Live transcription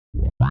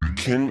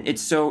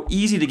It's so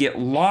easy to get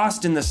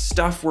lost in the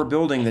stuff we're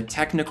building, the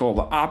technical,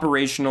 the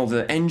operational,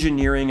 the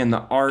engineering and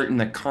the art and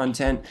the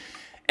content,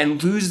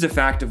 and lose the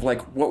fact of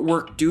like what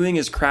we're doing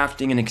is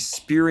crafting an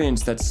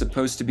experience that's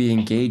supposed to be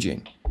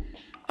engaging.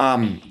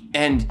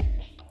 And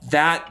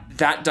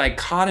that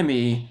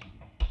dichotomy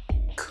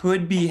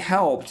could be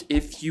helped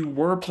if you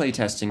were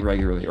playtesting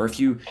regularly, or if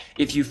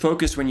you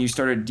focused when you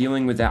started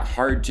dealing with that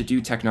hard to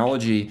do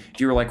technology, if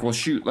you were like, well,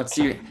 shoot,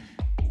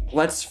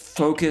 let's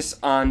focus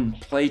on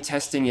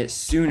playtesting it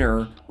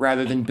sooner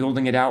rather than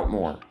building it out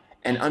more,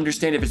 and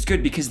understand if it's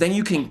good, because then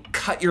you can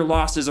cut your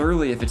losses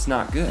early if it's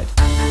not good.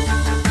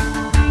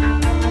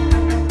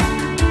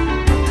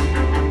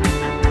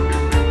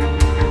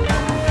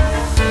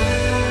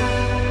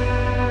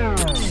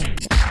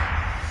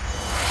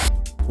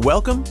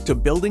 Welcome to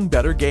Building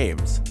Better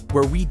Games,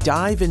 where we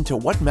dive into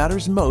what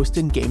matters most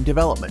in game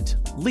development,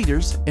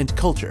 leaders, and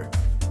culture.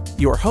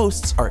 Your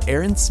hosts are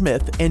Aaron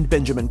Smith and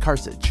Benjamin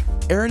Karsich.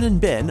 Aaron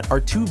and Ben are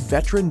two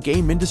veteran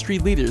game industry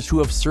leaders who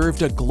have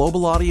served a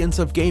global audience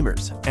of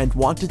gamers and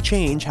want to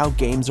change how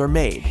games are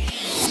made.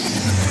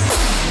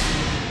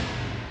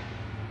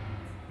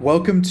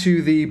 Welcome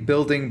to the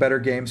Building Better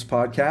Games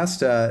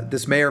podcast.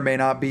 This may or may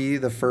not be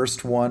the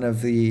first one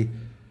of the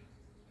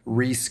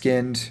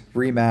reskinned,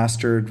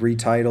 remastered,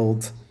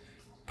 retitled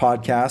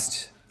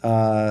podcast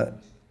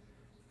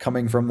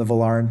coming from the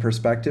Valarin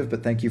perspective,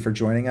 but thank you for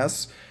joining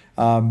us.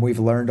 We've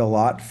learned a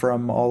lot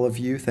from all of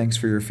you. Thanks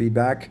for your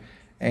feedback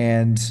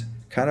and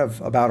kind of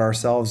about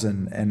ourselves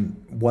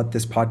and what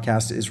this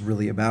podcast is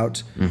really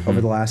about over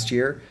the last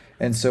year.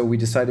 And so we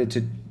decided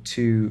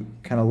to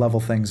kind of level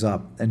things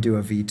up and do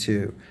a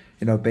V2,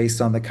 based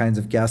on the kinds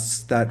of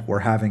guests that we're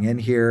having in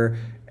here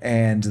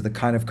and the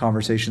kind of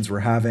conversations we're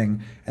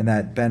having, and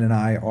that Ben and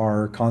I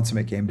are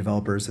consummate game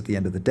developers at the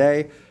end of the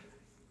day.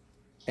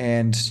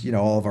 And,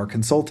 all of our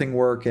consulting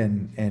work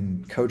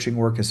and coaching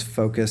work is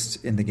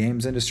focused in the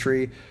games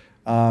industry.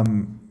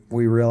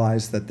 We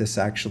realized that this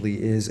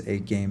actually is a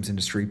games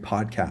industry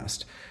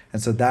podcast.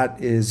 And so that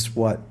is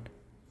what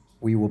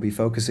we will be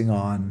focusing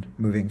on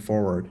moving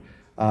forward.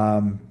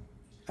 And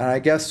I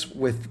guess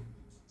with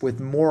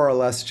more or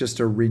less just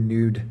a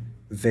renewed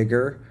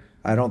vigor,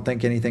 I don't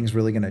think anything's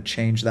really going to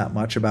change that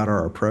much about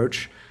our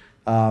approach.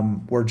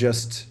 We're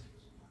just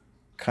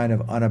kind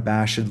of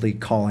unabashedly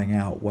calling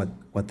out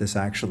what this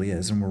actually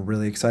is, and we're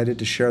really excited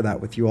to share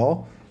that with you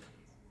all.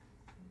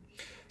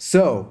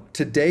 So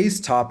today's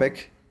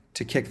topic,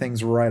 to kick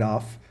things right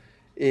off,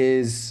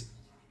 is,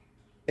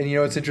 and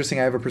it's interesting,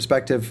 I have a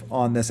perspective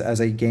on this as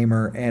a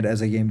gamer and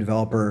as a game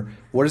developer.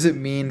 What does it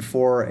mean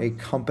for a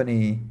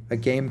company, a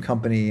game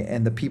company,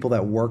 and the people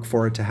that work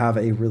for it to have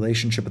a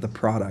relationship with the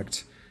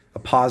product, a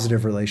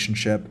positive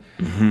relationship?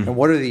 And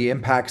what are the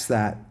impacts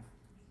that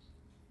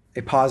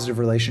a positive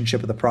relationship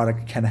with the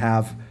product can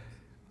have,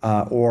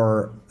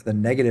 or the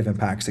negative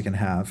impacts it can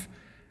have?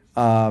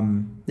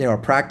 A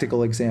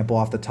practical example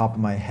off the top of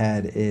my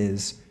head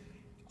is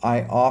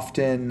I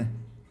often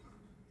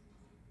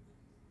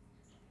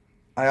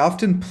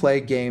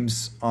play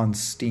games on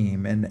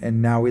Steam,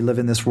 and now we live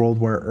in this world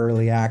where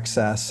early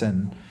access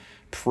and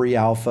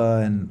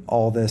pre-alpha and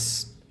all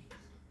this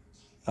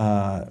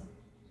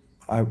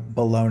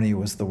baloney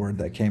was the word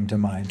that came to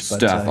mind.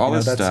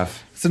 But,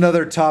 stuff. It's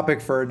another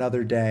topic for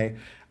another day.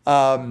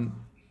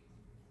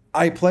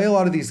 I play a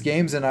lot of these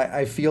games, and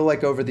I feel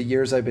like over the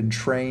years I've been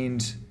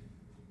trained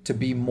to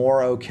be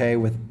more okay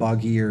with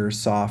buggier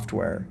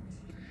software.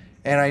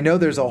 And I know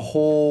there's a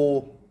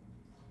whole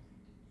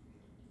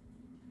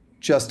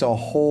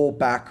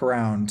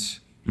background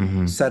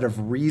set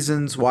of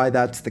reasons why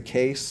that's the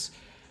case,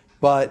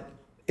 but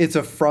it's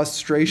a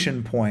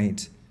frustration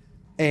point.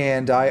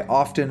 And I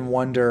often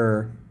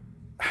wonder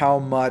how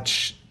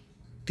much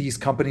these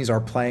companies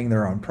are playing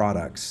their own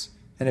products,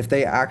 and if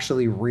they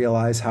actually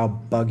realize how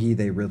buggy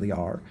they really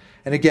are.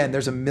 And again,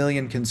 there's a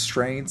million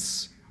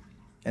constraints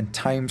and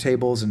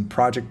timetables and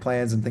project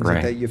plans and things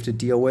like that you have to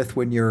deal with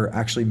when you're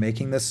actually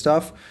making this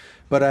stuff.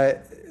 But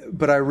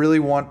I really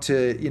want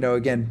to,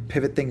 again,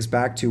 pivot things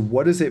back to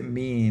what does it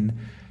mean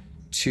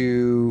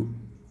to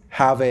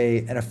have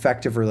an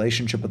effective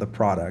relationship with a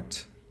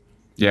product?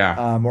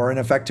 Or an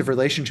effective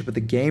relationship with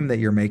the game that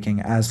you're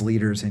making as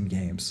leaders in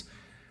games.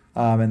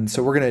 And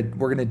so we're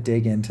gonna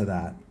dig into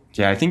that.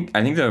 Yeah, I think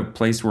the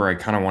place where I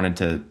kind of wanted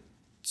to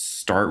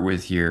start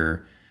with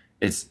here,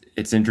 it's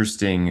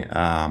interesting.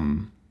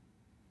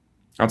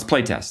 It's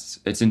playtests.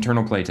 It's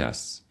internal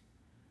playtests,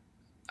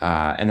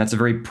 and that's a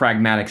very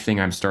pragmatic thing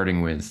I'm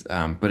starting with.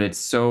 But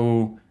it's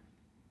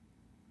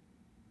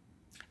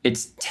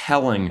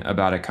telling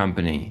about a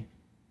company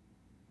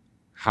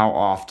how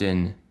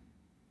often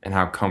and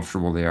how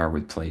comfortable they are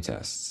with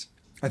playtests.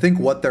 I think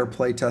what they're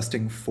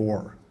playtesting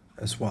for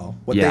as well.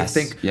 What they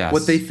think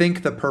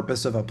the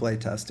purpose of a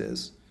playtest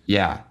is.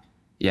 Yeah.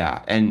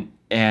 And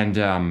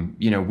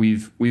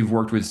we've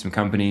worked with some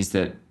companies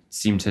that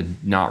seem to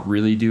not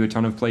really do a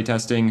ton of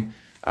playtesting,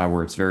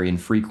 where it's very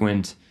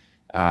infrequent.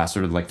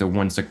 sort of like the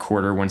once a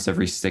quarter, once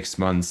every 6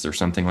 months or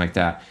something like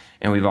that.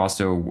 And we've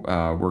also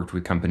worked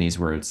with companies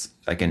where it's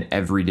like an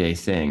everyday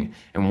thing.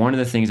 And one of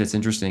the things that's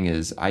interesting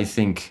is I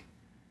think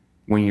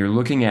when you're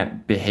looking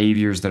at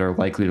behaviors that are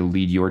likely to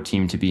lead your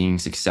team to being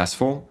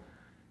successful,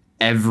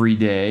 every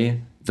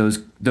day,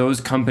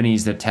 those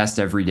companies that test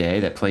every day,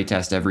 that play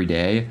test every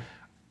day,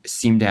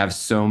 seem to have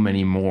so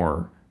many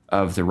more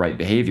of the right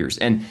behaviors.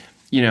 And,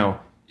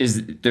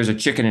 there's a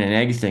chicken and an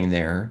egg thing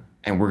there,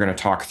 and we're going to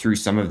talk through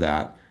some of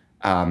that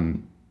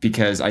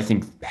because I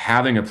think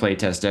having a play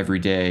test every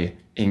day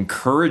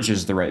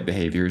encourages the right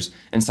behaviors.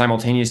 And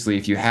simultaneously,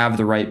 if you have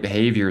the right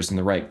behaviors and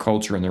the right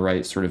culture and the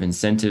right sort of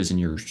incentives in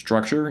your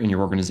structure, in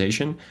your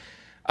organization,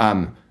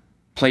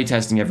 play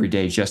testing every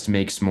day just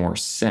makes more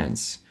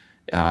sense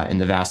in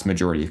the vast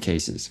majority of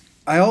cases.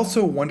 I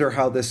also wonder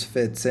how this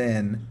fits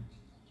in,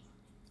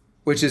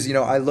 which is,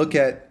 I look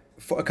at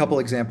a couple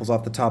examples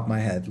off the top of my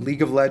head.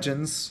 League of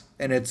Legends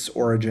and its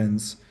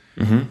origins,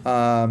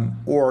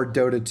 or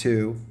Dota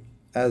 2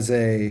 as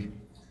an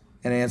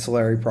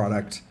ancillary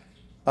product.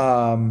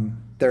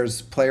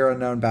 There's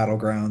PlayerUnknown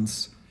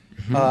Battlegrounds.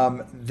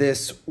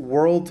 This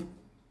world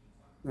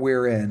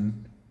we're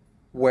in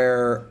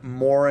where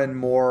more and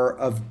more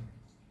of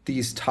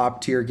these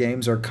top tier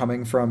games are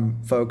coming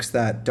from folks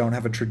that don't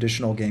have a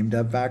traditional game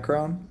dev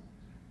background.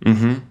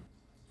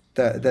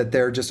 That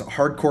they're just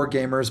hardcore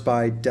gamers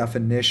by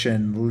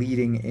definition,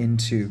 leading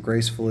into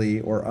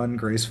gracefully or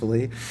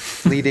ungracefully,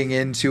 leading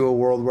into a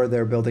world where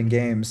they're building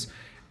games.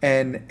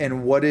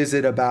 And what is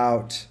it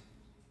about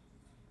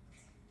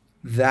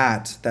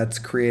that's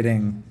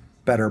creating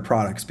better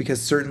products?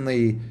 Because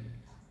certainly,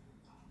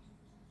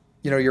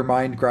 your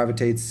mind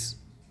gravitates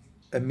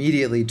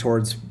immediately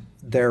towards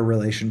their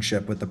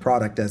relationship with the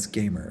product as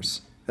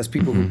gamers, as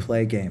people who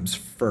play games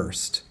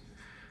first.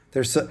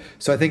 So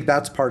I think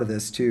that's part of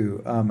this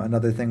too.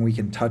 Another thing we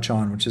can touch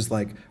on, which is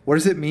like, what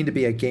does it mean to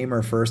be a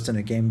gamer first and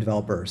a game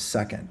developer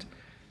second?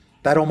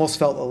 That almost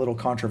felt a little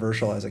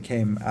controversial as it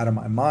came out of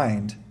my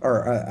mind,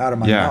 or out of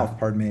my mouth,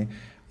 pardon me.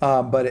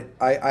 But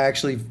I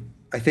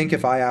think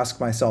if I ask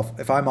myself,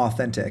 if I'm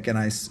authentic and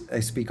I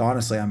speak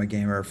honestly, I'm a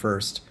gamer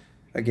first,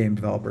 a game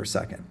developer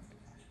second.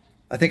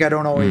 I think I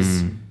don't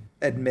always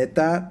admit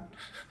that.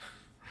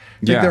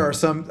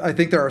 I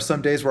think there are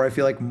some days where I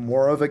feel like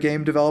more of a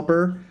game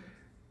developer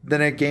than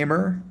a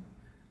gamer.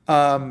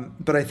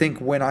 But I think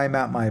when I'm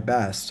at my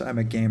best, I'm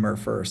a gamer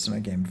first and a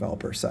game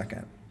developer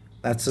second.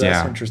 That's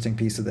an interesting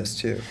piece of this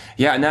too.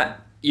 Yeah, and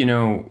that,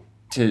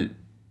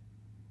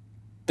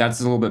 that's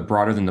a little bit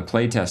broader than the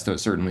playtest, though it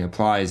certainly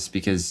applies,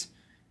 because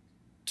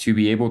to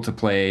be able to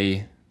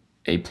play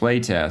a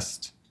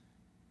playtest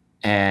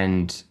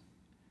and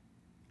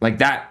like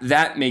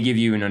that may give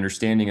you an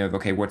understanding of,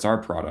 okay, what's our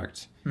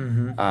product?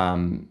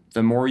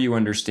 The more you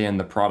understand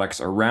the products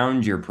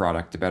around your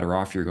product, the better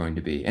off you're going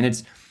to be.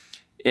 And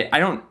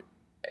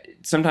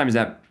sometimes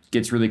that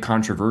gets really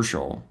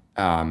controversial.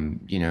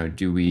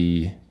 Do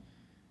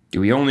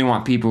we only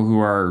want people who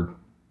are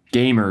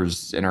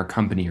gamers in our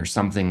company or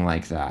something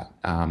like that?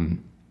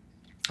 And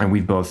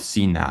we've both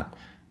seen that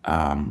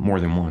more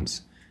than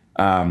once.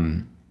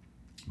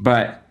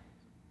 But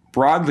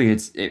broadly,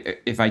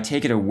 if I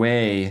take it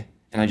away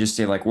and I just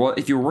say like, well,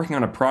 if you're working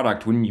on a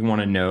product, wouldn't you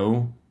want to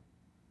know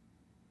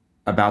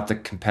about the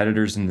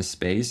competitors in the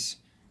space?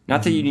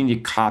 Not that you need to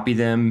copy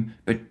them,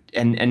 but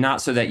and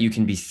not so that you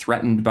can be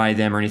threatened by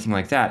them or anything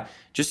like that.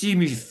 Just so you can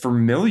be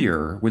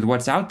familiar with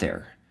what's out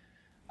there.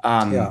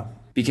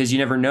 Because you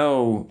never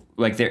know,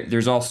 like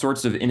there's all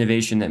sorts of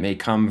innovation that may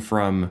come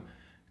from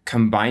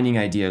combining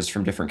ideas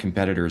from different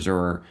competitors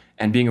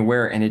and being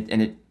aware,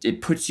 and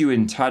it puts you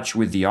in touch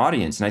with the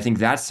audience. And I think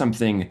that's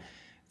something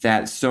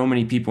that so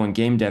many people in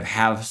game dev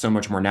have so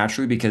much more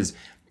naturally, because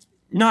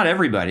not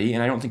everybody,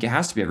 and I don't think it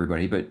has to be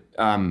everybody, but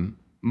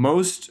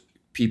most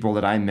people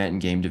that I've met in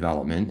game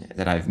development,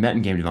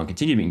 continue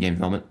to be in game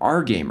development,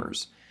 are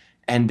gamers.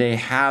 And they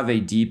have a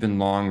deep and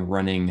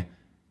long-running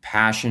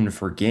passion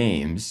for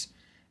games.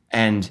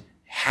 And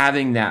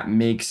having that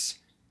makes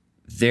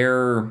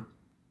their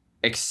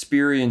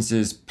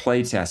experiences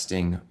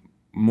playtesting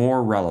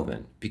more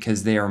relevant,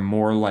 because they are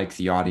more like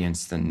the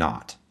audience than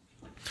not.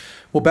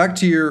 Well, back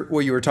to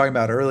what you were talking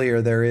about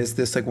earlier, there is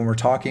this, like, when we're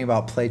talking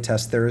about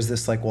playtests, there is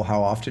this, like, well,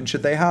 how often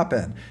should they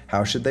happen?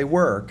 How should they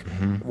work?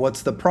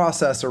 What's the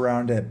process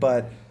around it?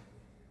 But,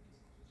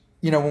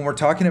 when we're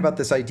talking about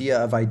this idea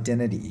of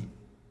identity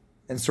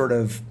and sort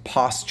of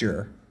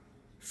posture,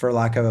 for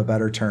lack of a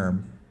better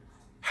term,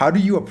 how do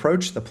you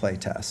approach the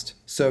playtest?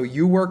 So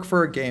you work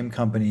for a game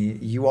company,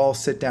 you all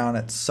sit down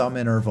at some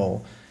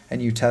interval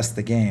and you test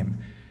the game.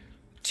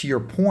 To your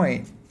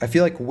point, I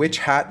feel like which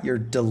hat you're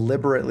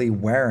deliberately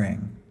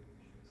wearing,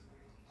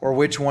 or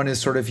which one is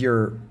sort of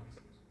your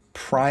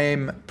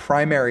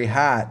primary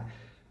hat,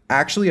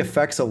 actually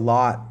affects a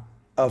lot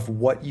of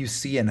what you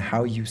see and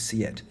how you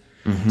see it.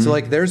 So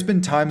like there's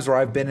been times where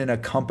I've been in a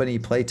company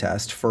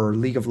playtest for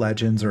League of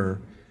Legends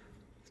or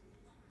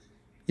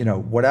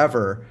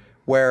whatever,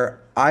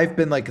 where I've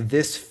been like,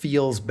 this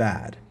feels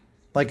bad.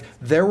 Like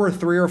there were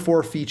 3 or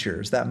 4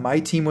 features that my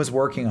team was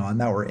working on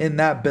that were in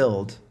that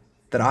build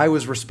that I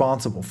was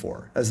responsible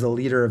for as the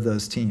leader of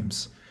those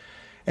teams.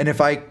 And if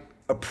I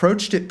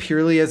approached it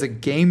purely as a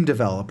game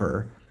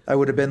developer, I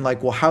would have been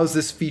like, well, how's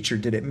this feature?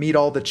 Did it meet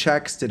all the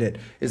checks?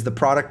 Is the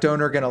product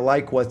owner going to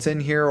like what's in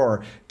here?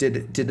 Or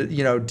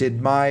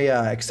did my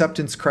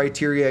acceptance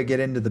criteria get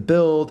into the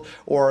build?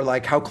 Or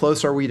like, how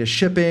close are we to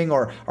shipping?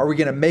 Or are we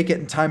going to make it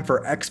in time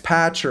for X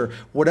patch or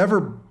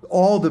whatever,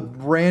 all the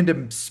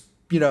random,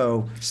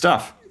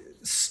 stuff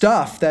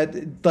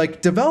that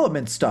like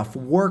development stuff,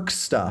 work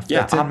stuff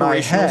that's in my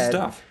head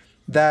stuff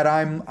that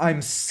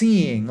I'm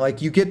seeing.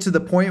 Like you get to the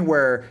point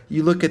where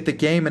you look at the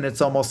game and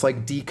it's almost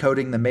like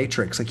decoding the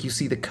matrix. Like you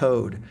see the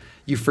code,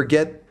 you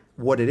forget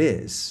what it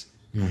is.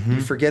 Mm-hmm.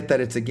 You forget that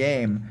it's a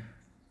game.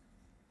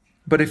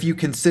 But if you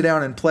can sit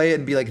down and play it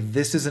and be like,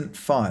 this isn't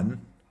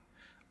fun,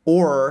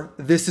 or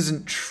this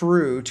isn't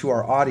true to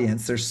our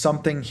audience, there's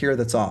something here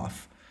that's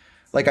off.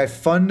 Like I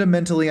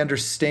fundamentally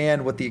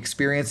understand what the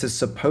experience is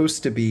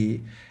supposed to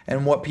be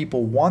and what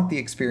people want the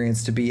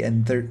experience to be,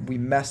 and we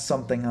mess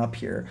something up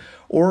here.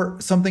 Or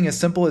something as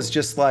simple as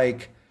just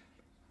like,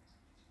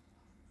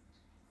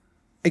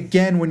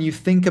 again, when you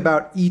think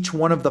about each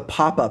one of the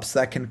pop-ups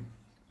that can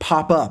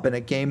pop up in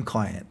a game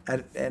client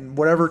and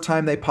whatever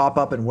time they pop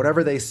up and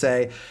whatever they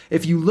say,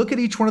 if you look at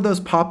each one of those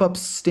pop-ups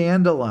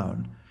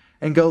standalone,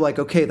 and go like,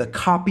 okay,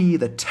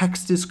 the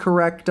text is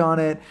correct on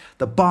it,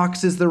 the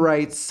box is the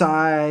right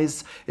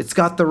size, it's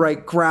got the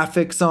right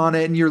graphics on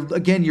it, and you're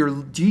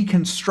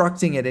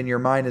deconstructing it in your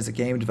mind as a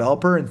game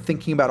developer and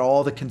thinking about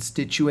all the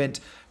constituent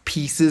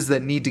pieces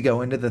that need to go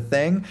into the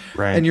thing.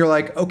 Right. And you're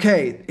like,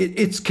 okay,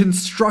 it's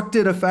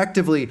constructed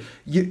effectively.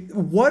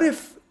 What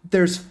if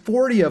there's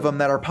 40 of them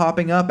that are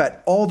popping up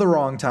at all the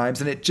wrong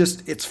times, and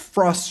it's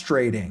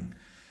frustrating.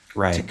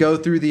 Right. To go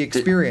through the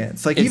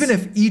experience. Like even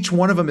if each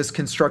one of them is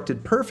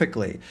constructed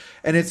perfectly,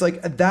 and it's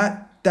like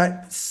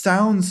that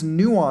sounds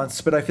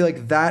nuanced, but I feel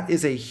like that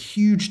is a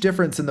huge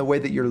difference in the way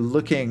that you're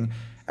looking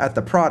at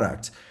the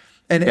product.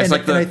 And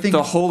I think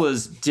the whole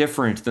is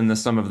different than the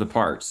sum of the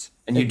parts,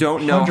 and you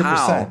don't know 100%,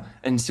 how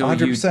until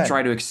 100%. you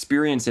try to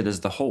experience it as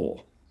the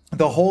whole.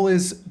 The whole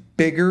is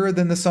bigger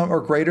than the sum or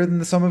greater than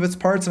the sum of its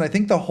parts, and I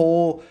think the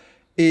whole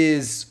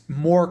is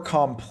more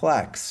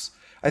complex.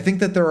 I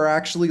think that there are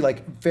actually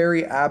like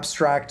very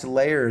abstract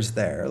layers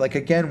there. Like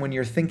again, when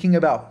you're thinking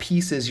about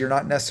pieces, you're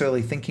not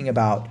necessarily thinking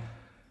about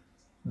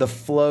the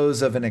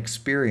flows of an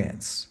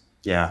experience.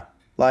 Yeah.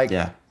 Like,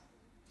 yeah.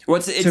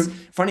 Well, it's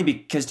funny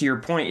because to your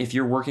point, if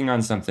you're working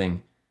on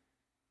something,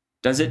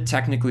 does it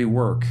technically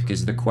work?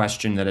 Is the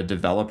question that a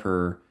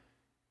developer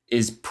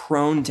is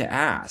prone to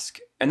ask.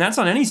 And that's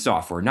on any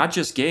software, not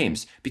just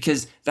games,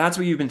 because that's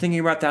what you've been thinking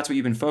about. That's what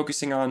you've been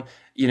focusing on,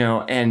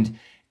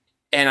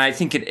 and I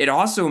think it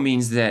also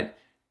means that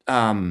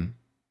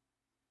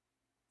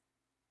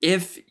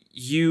if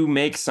you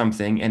make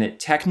something and it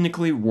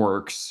technically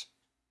works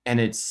and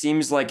it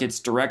seems like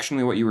it's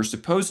directionally what you were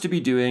supposed to be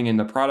doing, and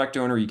the product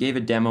owner, you gave a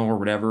demo or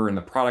whatever, and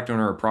the product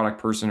owner or product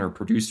person or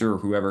producer or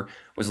whoever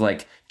was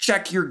like,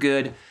 check, you're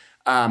good.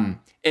 And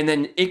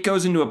then it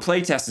goes into a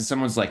playtest and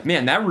someone's like,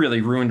 man, that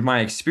really ruined my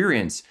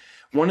experience.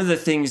 One of the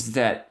things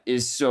that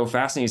is so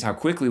fascinating is how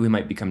quickly we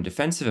might become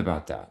defensive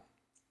about that,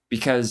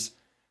 because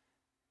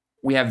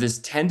we have this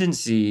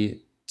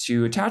tendency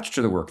to attach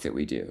to the work that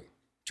we do,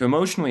 to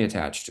emotionally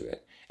attach to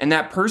it. And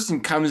that person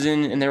comes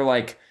in and they're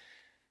like,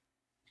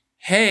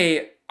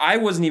 hey, I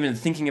wasn't even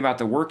thinking about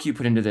the work you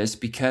put into this,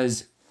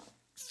 because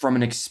from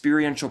an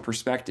experiential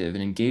perspective,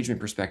 an engagement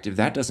perspective,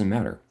 that doesn't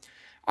matter.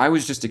 I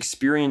was just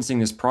experiencing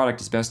this product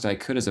as best I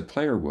could as a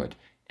player would.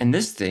 And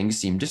this thing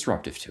seemed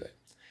disruptive to it.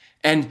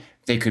 And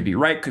they could be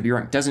right, could be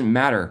wrong, doesn't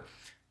matter.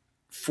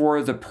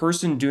 For the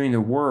person doing the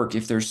work,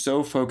 if they're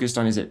so focused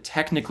on is it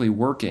technically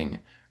working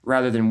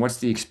rather than what's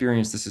the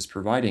experience this is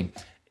providing,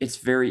 it's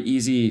very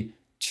easy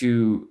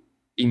to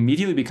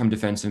immediately become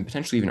defensive and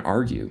potentially even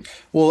argue.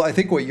 Well, I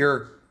think what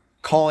you're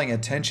calling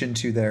attention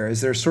to there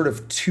is there's sort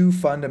of two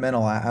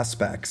fundamental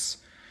aspects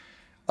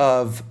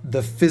of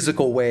the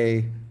physical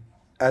way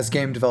as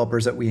game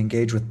developers that we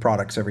engage with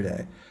products every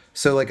day.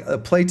 So like a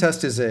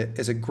playtest is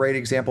a great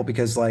example,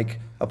 because like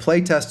a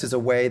playtest is a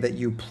way that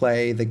you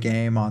play the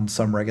game on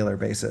some regular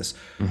basis.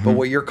 Mm-hmm. But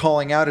what you're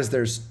calling out is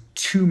there's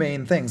two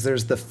main things.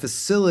 There's the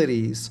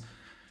facilities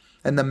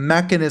and the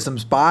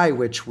mechanisms by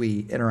which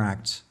we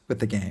interact with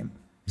the game.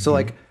 Mm-hmm. So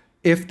like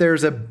if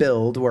there's a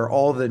build where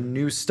all the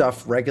new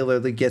stuff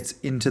regularly gets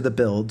into the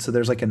build, so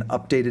there's like an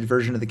updated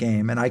version of the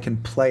game and I can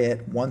play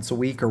it once a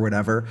week or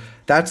whatever,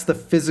 that's the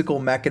physical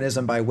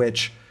mechanism by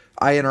which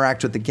I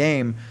interact with the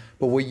game.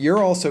 But what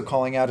you're also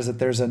calling out is that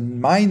there's a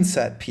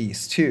mindset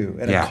piece too,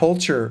 and a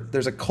culture.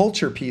 There's a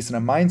culture piece and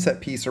a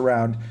mindset piece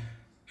around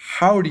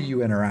how do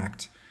you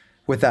interact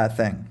with that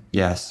thing?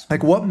 Yes.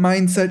 Like what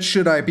mindset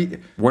should I be?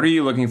 What are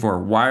you looking for?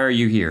 Why are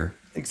you here?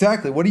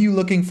 Exactly. What are you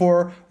looking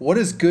for? What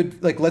is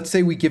good? Like, let's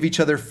say we give each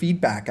other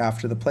feedback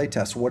after the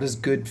playtest. What does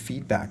good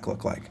feedback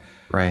look like?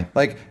 Right.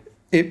 Like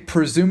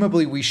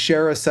presumably we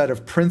share a set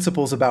of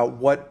principles about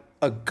what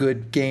a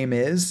good game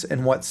is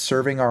and what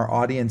serving our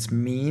audience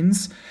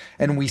means,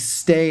 and we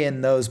stay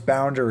in those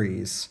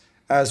boundaries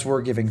as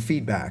we're giving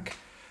feedback.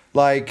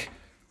 Like,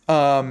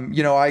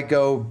 I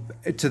go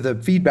to the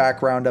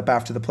feedback roundup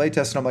after the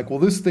playtest and I'm like, well,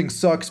 this thing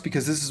sucks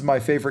because this is my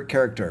favorite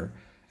character.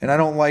 And I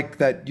don't like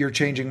that you're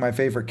changing my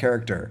favorite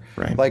character.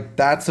 Right. Like,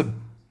 that's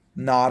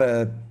not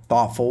a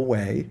thoughtful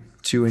way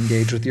to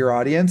engage with your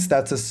audience.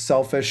 That's a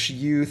selfish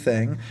you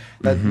thing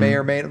that may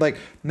or may like.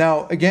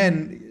 Now,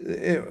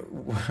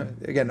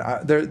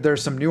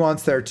 there's some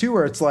nuance there too,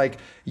 where it's like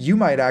you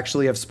might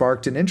actually have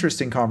sparked an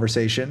interesting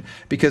conversation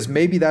because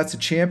maybe that's a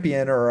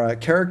champion or a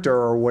character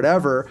or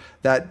whatever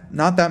that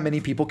not that many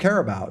people care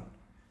about.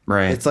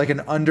 Right. It's like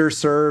an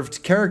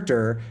underserved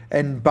character,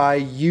 and by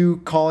you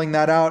calling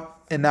that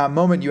out in that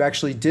moment, you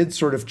actually did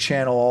sort of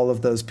channel all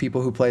of those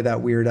people who play that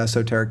weird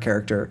esoteric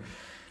character.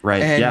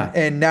 Right.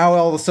 And now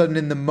all of a sudden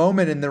in the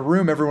moment in the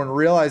room, everyone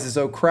realizes,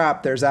 oh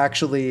crap, there's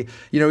actually,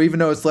 even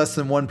though it's less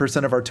than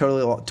 1% of our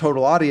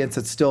total audience,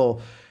 it's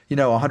still,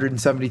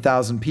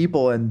 170,000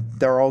 people, and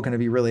they're all going to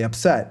be really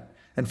upset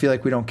and feel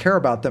like we don't care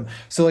about them.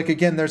 So like,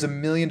 again, there's a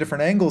million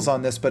different angles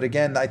on this. But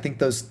again, I think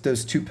those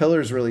two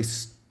pillars really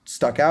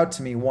stuck out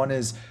to me. One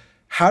is,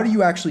 how do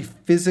you actually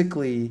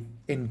physically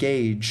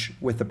engage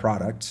with the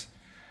product?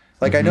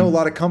 Like I know a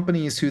lot of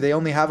companies who they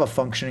only have a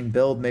functioning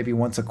build maybe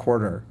once a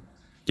quarter.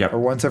 Yep. Or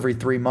once every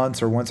 3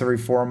 months, or once every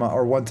 4 months,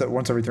 or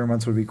once every 3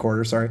 months would be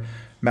quarter. Sorry,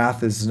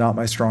 math is not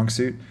my strong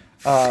suit.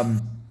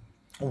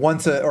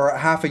 Or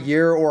half a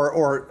year,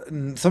 or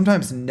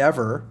sometimes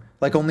never.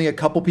 Like only a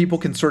couple people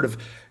can sort of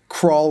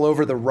crawl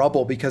over the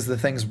rubble because the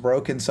thing's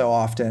broken so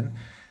often.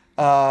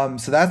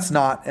 So that's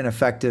not an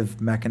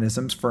effective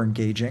mechanism for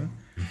engaging,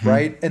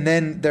 right? And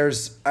then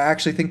I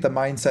actually think the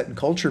mindset and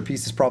culture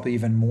piece is probably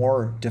even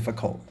more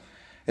difficult.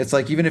 It's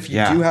like, even if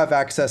you do have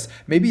access,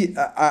 maybe,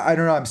 I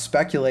don't know, I'm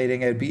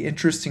speculating. It'd be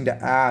interesting to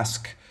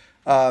ask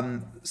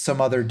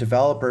some other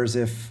developers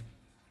if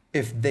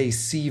they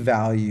see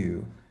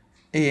value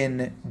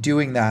in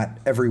doing that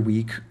every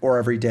week or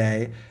every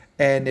day.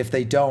 And if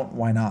they don't,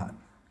 why not?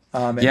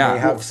 And they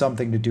have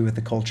something to do with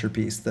the culture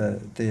piece,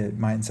 the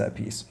mindset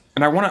piece.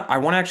 And I want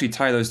to actually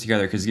tie those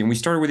together because, again, we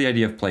started with the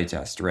idea of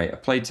playtest, right? A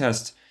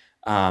playtest,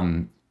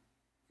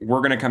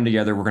 we're going to come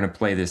together, we're going to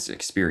play this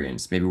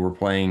experience. Maybe we're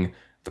playing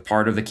the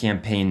part of the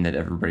campaign that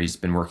everybody's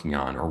been working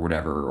on or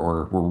whatever,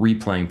 or we're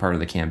replaying part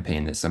of the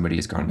campaign that somebody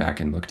has gone back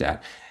and looked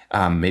at.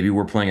 Maybe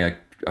we're playing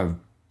a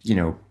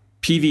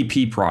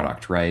PvP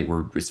product, right?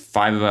 Where it's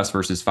 5 of us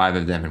versus 5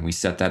 of them, and we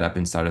set that up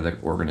inside of the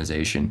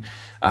organization,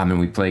 and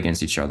we play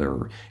against each other.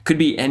 Or could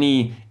be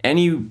any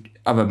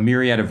of a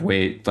myriad of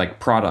like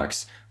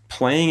products.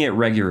 Playing it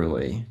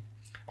regularly,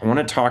 I want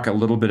to talk a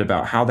little bit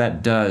about how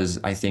that does,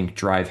 I think,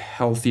 drive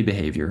healthy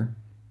behavior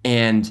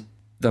and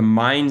the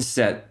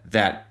mindset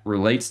that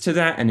relates to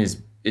that and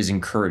is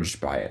encouraged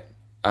by it.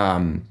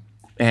 I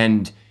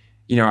want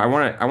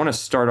to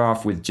start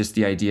off with just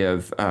the idea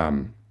of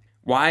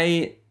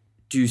why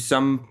do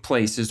some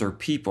places or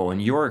people, in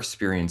your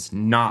experience,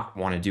 not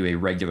want to do a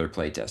regular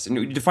playtest? And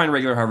you define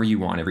regular however you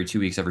want, every 2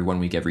 weeks, every 1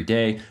 week, every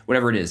day,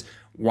 whatever it is.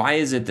 Why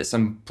is it that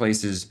some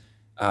places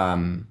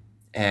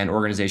and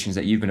organizations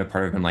that you've been a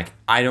part of have been like,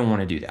 I don't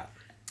want to do that?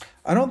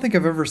 I don't think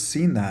I've ever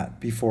seen that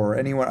before.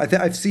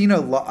 I've seen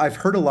I've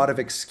heard a lot of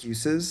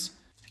excuses.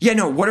 Yeah,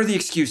 no. What are the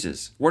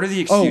excuses? What are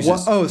the excuses?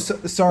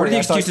 Sorry. What are the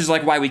excuses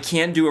like why we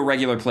can't do a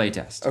regular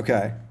playtest?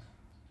 Okay.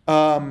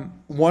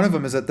 One of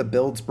them is that the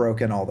build's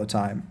broken all the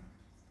time.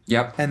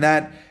 Yep. And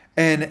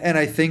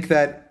I think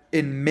that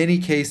in many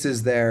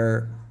cases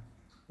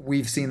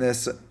we've seen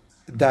this,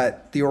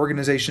 that the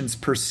organizations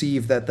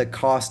perceive that the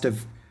cost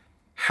of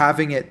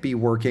having it be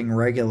working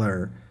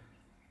regular,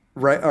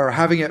 right, or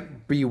having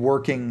it be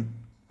working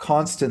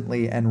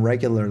constantly and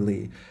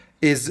regularly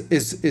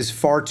is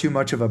far too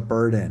much of a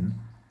burden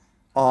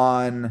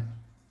on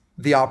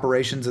the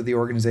operations of the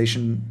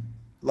organization.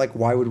 Like,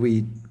 why would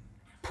we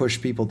push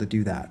people to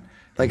do that?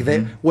 Like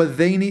what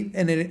they need,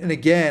 and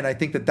again, I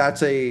think that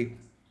that's a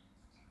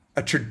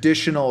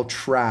traditional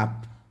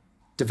trap,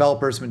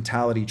 developer's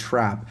mentality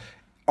trap.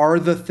 Are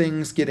the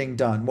things getting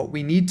done? What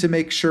we need to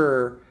make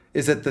sure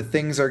is that the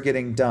things are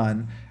getting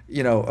done.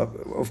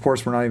 Of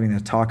course, we're not even going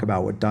to talk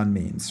about what done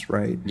means,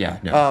 right? Yeah.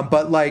 No.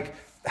 But like,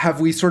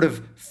 have we sort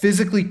of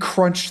physically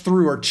crunched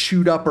through or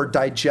chewed up or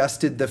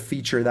digested the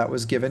feature that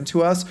was given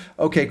to us?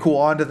 Okay, cool.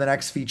 On to the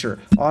next feature,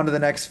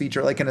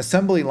 like an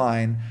assembly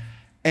line.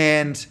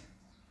 And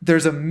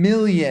there's a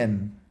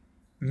million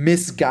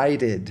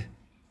misguided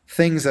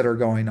things that are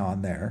going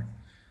on there.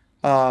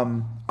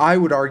 I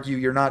would argue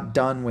you're not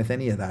done with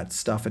any of that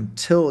stuff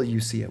until you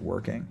see it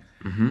working.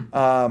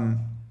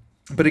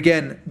 But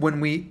again, when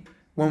we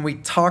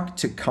talk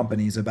to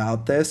companies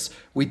about this,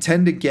 we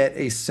tend to get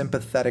a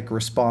sympathetic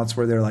response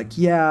where they're like,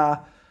 yeah,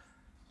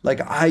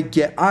 like I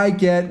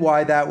get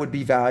why that would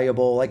be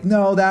valuable. Like,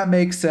 no, that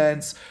makes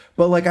sense.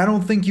 But like, I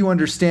don't think you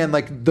understand,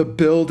 like, the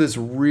build is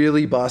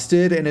really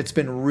busted, and it's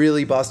been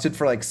really busted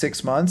for like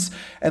 6 months.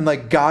 And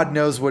like, God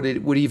knows what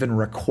it would even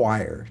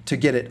require to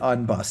get it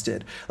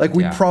unbusted. Like,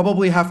 we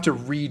probably have to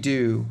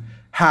redo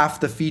half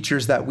the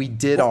features that we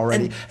did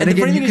already. and the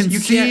again, funny you thing can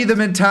is see the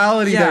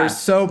mentality Yeah. there is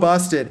so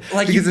busted.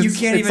 Like, because you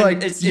can't it's even-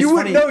 like, it's you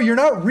would funny. know you're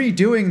not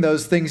redoing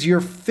those things. You're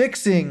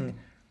fixing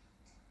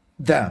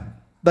them.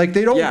 Like,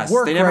 they don't Yes,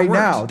 work they never right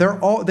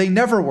worked. now. They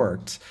never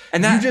worked.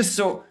 And You that just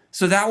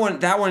so that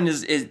one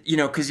is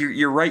because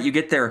you're right. You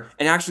get there,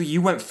 and actually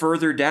you went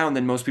further down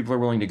than most people are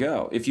willing to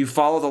go. If you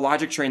follow the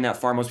logic train that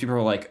far, most people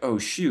are like, oh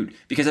shoot,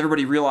 because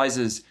everybody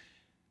realizes,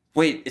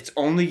 wait, it's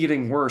only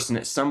getting worse, and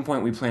at some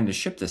point we plan to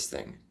ship this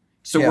thing.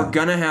 So Yeah. we're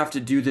gonna have to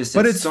do this.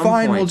 But at it's some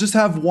fine. point. We'll just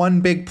have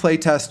one big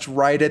playtest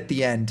right at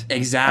the end.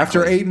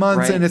 Exactly. After 8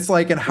 months, right? and it's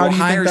like, and how we'll do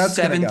you hire think that's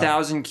going to go?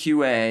 7,000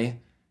 QA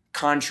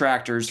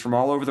contractors from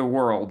all over the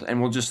world,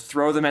 and we'll just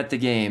throw them at the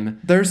game.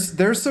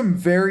 There's some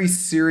very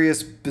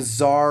serious,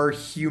 bizarre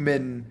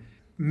human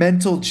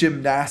mental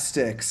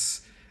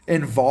gymnastics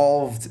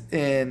involved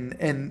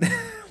in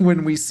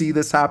when we see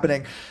this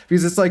happening,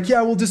 because it's like,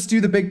 yeah, we'll just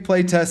do the big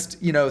play test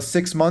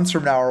 6 months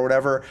from now or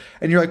whatever,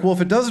 and you're like, well,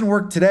 if it doesn't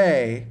work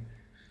today,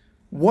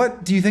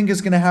 what do you think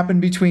is going to happen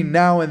between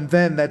now and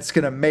then that's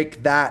going to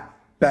make that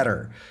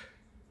better?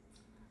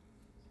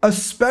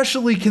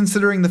 Especially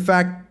considering the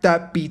fact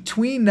that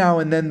between now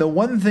and then, the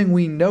one thing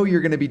we know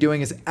you're going to be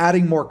doing is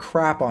adding more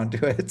crap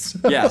onto it.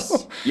 So,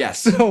 Yes.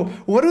 So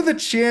what are the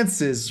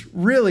chances,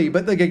 really?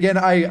 But like, again,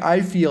 I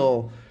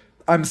feel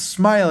I'm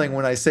smiling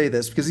when I say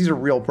this because these are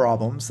real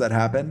problems that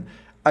happen.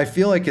 I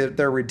feel like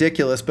they're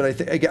ridiculous, but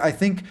I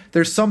think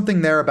there's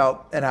something there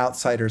about an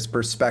outsider's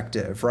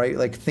perspective, right?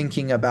 Like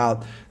thinking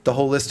about the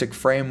holistic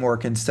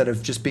framework instead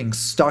of just being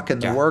stuck in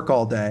the work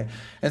all day.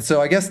 And so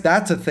I guess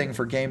that's a thing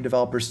for game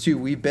developers too.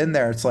 We've been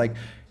there. It's like,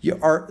 you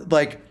are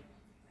like,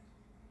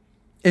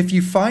 if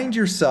you find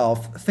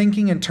yourself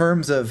thinking in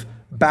terms of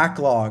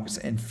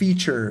backlogs and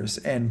features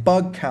and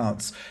bug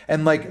counts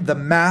and like the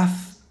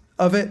math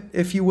of it,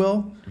 if you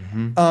will,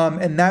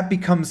 and that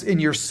becomes, and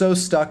you're so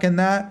stuck in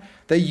that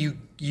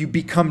you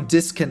become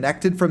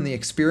disconnected from the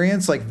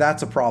experience, like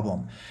that's a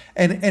problem.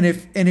 And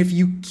if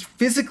you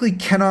physically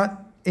cannot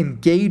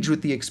engage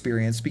with the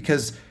experience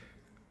because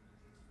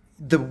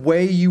the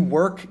way you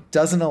work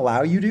doesn't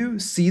allow you to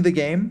see the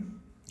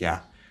game. Yeah.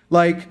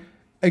 Like,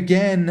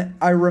 again,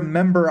 I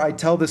remember, I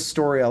tell this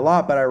story a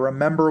lot, but I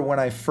remember when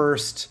I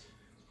first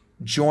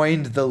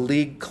joined the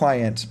League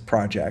client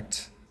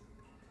project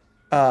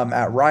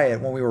at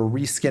Riot, when we were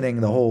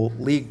reskinning the whole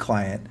League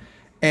client.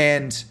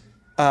 And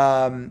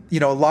a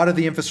lot of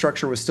the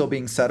infrastructure was still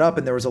being set up,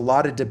 and there was a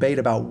lot of debate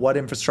about what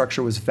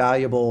infrastructure was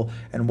valuable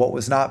and what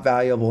was not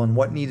valuable and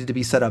what needed to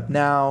be set up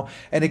now.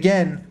 And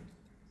again,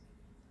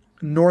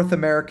 North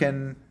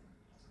American,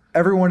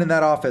 everyone in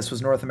that office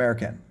was North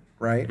American,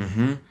 right?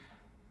 Mm-hmm.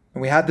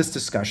 And we had this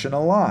discussion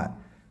a lot.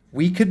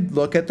 We could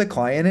look at the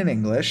client in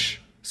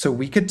English, so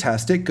we could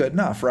test it good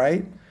enough,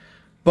 right?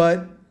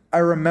 But I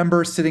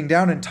remember sitting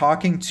down and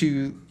talking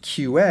to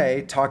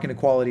QA, talking to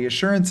quality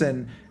assurance,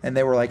 and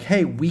they were like,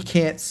 hey, we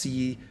can't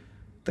see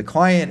the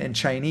client in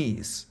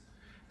Chinese.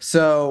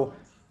 So,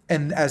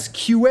 and as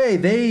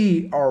QA,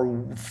 they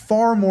are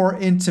far more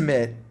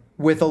intimate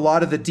with a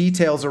lot of the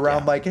details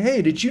around like,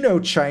 hey, did you know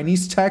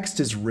Chinese text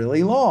is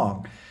really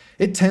long?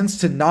 It tends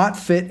to not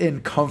fit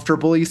in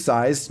comfortably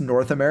sized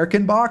North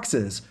American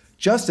boxes,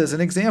 just as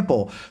an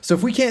example. So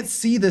if we can't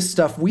see this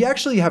stuff, we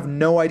actually have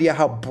no idea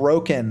how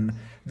broken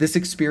this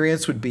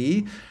experience would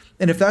be.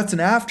 And if that's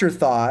an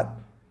afterthought,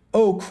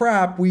 oh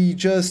crap, we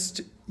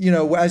just,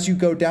 as you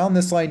go down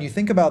this line, you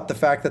think about the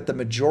fact that the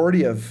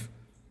majority of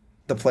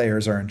the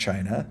players are in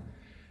China.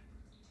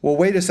 Well,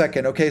 wait a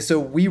second. Okay, so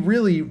we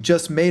really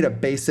just made a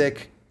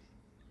basic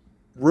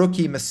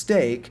rookie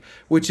mistake,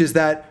 which is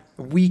that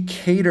we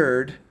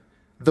catered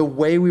the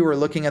way we were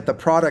looking at the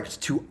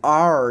product to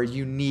our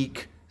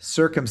unique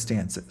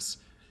circumstances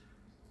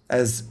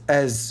as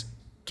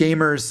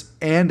gamers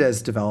and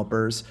as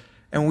developers.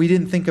 And we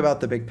didn't think about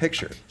the big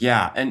picture.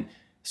 Yeah, and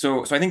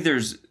so I think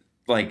there's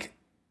like,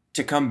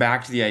 to come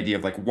back to the idea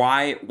of like,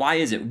 why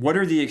is it? What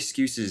are the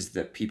excuses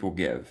that people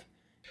give?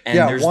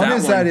 And one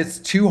is that it's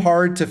too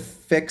hard to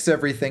fix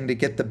everything to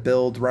get the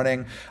build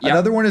running. Yep.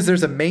 Another one is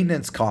there's a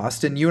maintenance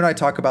cost, and you and I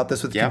talk about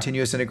this with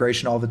continuous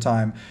integration all the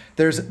time.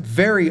 There's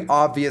very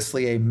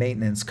obviously a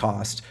maintenance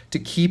cost to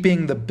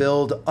keeping the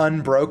build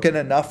unbroken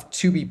enough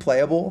to be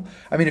playable.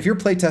 I mean, if you're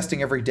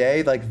playtesting every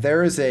day, like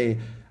there is a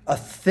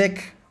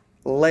thick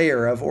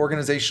layer of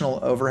organizational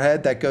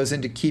overhead that goes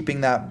into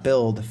keeping that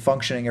build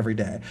functioning every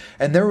day.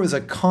 And there was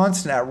a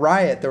constant, at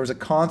Riot, there was a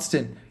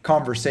constant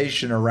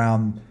conversation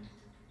around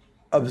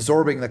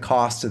absorbing the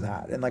cost of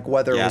that and like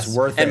whether it was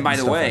worth it. And by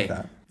the way,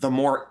 like the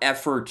more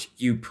effort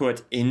you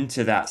put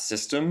into that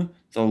system,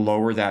 the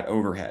lower that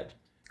overhead.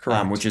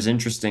 Correct. Which is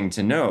interesting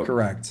to note.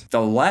 Correct.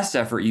 The less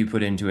effort you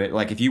put into it,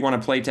 like if you want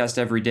to play test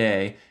every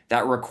day,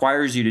 that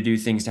requires you to do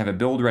things to have a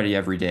build ready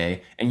every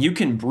day. And you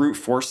can brute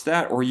force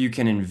that, or you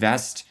can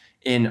invest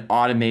in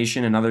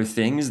automation and other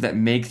things that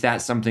make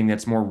that something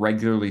that's more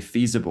regularly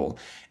feasible.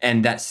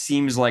 And that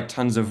seems like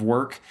tons of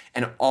work.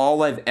 And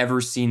all I've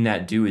ever seen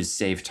that do is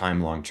save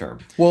time long term.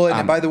 Well,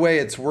 and by the way,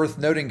 it's worth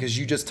noting because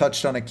you just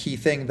touched on a key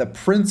thing. The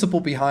principle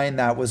behind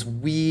that was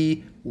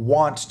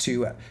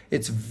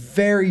it's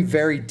very,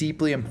 very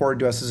deeply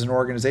important to us as an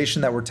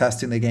organization that we're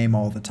testing the game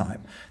all the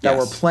time, that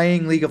we're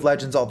playing League of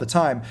Legends all the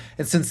time.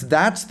 And since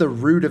that's the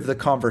root of the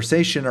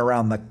conversation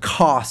around the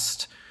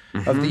cost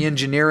of the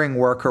engineering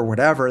work or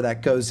whatever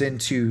that goes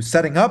into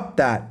setting up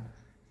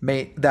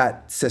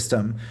that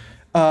system,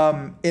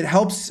 it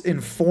helps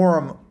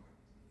inform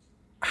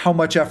how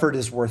much effort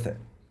is worth it.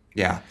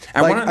 Yeah.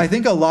 I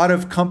think a lot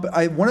of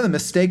one of the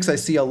mistakes I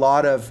see a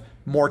lot of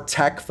more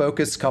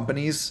tech-focused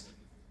companies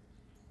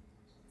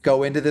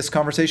go into this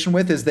conversation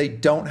with is they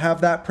don't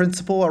have that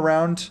principle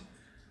around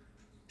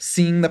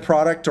seeing the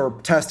product or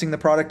testing the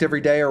product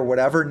every day or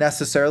whatever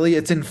necessarily.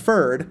 It's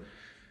inferred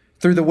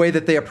through the way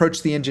that they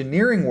approach the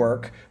engineering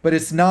work, but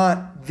it's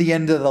not the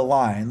end of the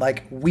line.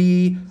 Like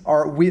we're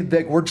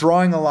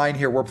drawing a line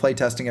here. We're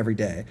playtesting every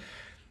day.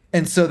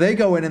 And so they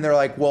go in and they're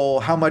like,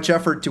 well, how much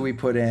effort do we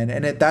put in?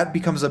 And that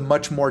becomes a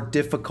much more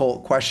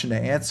difficult question to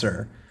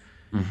answer.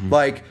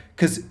 Like,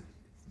 because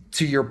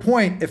to your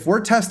point, if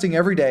we're testing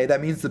every day,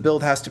 that means the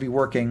build has to be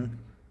working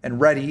and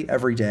ready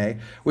every day,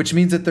 which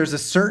means that there's a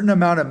certain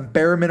amount of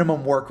bare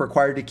minimum work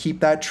required to keep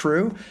that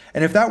true.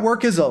 And if that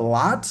work is a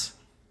lot,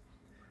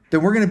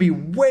 then we're going to be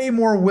way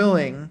more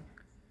willing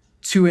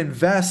to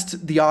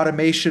invest the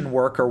automation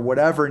work or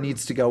whatever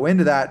needs to go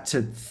into that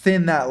to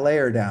thin that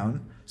layer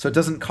down so it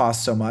doesn't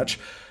cost so much.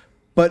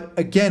 But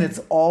again, it's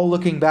all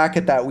looking back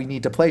at that we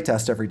need to play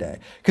test every day.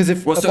 Because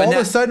if all of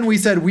a sudden we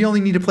said we only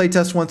need to play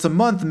test once a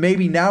month,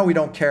 maybe now we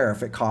don't care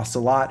if it costs a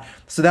lot.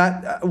 So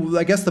that,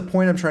 I guess the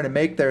point I'm trying to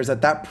make there is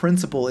that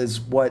principle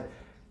is what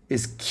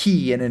is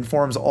key and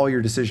informs all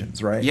your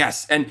decisions, right?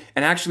 Yes. And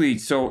actually,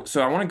 so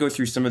I want to go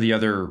through some of the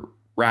other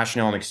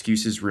rationale and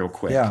excuses real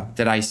quick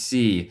that I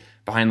see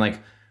behind like,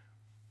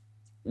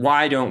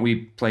 why don't we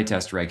play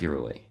test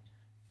regularly?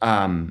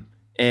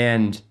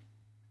 And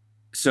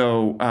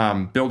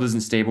so build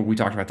isn't stable. We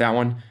talked about that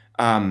one.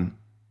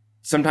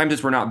 Sometimes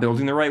it's we're not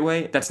building the right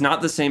way. That's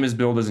not the same as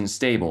build isn't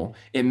stable.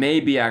 It may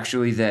be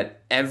actually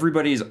that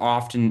everybody's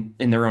often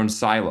in their own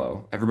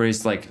silo.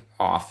 Everybody's like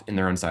off in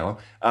their own silo.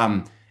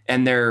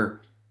 And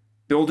they're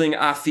building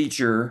a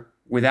feature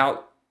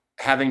without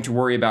having to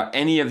worry about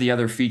any of the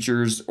other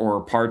features or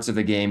parts of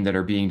the game that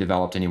are being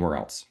developed anywhere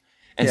else.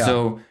 And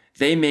so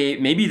they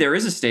maybe there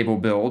is a stable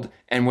build,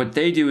 and what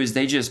they do is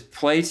they just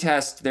play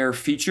test their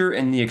feature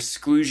and the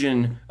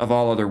exclusion of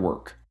all other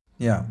work.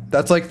 Yeah,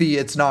 that's like the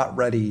it's not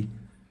ready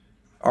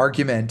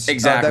argument.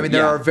 Exactly. I mean,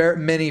 there are very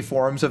many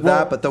forms of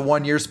that, but the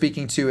one you're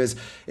speaking to is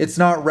it's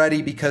not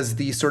ready because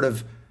the sort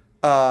of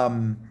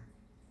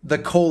the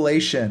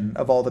collation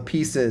of all the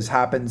pieces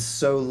happens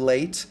so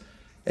late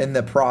in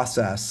the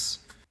process.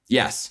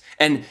 Yes.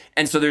 And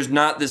so there's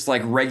not this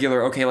like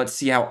regular, okay, let's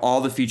see how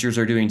all the features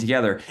are doing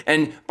together.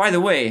 And by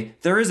the way,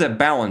 there is a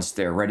balance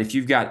there, right? If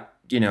you've got,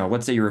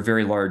 let's say you're a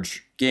very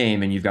large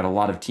game and you've got a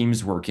lot of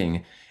teams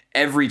working,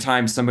 every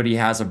time somebody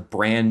has a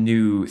brand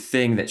new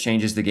thing that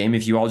changes the game,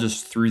 if you all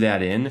just threw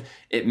that in,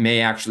 it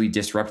may actually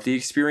disrupt the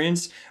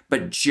experience.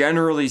 But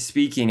generally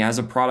speaking, as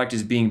a product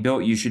is being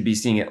built, you should be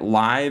seeing it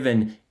live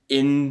and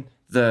in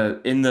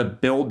the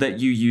build that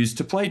you use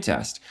to play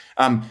test.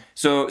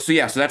 So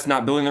that's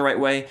not building the right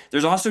way.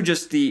 There's also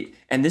just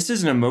and this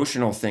is an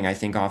emotional thing, I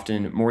think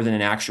often more than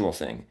an actual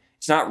thing.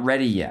 It's not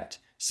ready yet.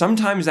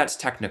 Sometimes that's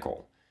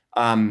technical.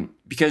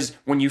 Because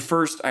when you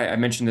first, I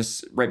mentioned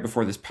this right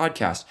before this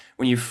podcast,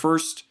 when you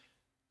first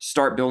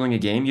start building a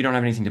game, you don't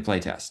have anything to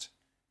play test,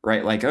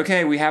 right? Like,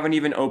 okay, we haven't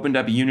even opened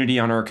up Unity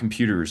on our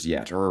computers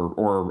yet,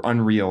 or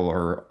Unreal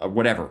or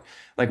whatever.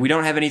 Like, we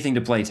don't have anything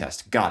to play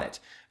test. Got it.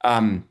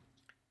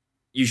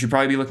 You should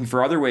probably be looking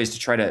for other ways to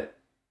try to,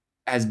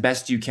 as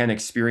best you can,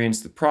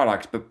 experience the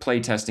product, but play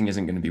testing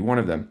isn't going to be one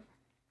of them.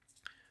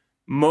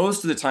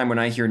 Most of the time when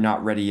I hear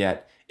not ready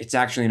yet, it's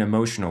actually an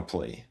emotional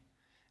plea.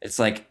 It's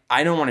like,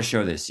 I don't want to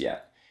show this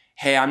yet.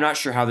 Hey, I'm not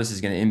sure how this is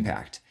going to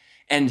impact.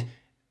 And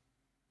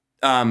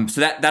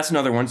so that's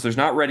another one. So there's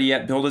not ready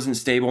yet, build isn't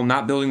stable,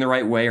 not building the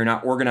right way or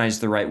not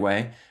organized the right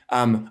way.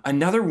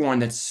 Another one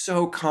that's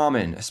so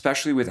common,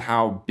 especially with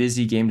how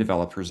busy game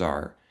developers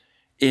are,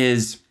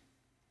 is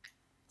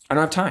I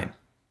don't have time.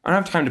 I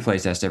don't have time to play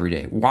test every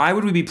day. Why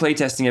would we be play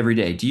testing every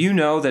day? Do you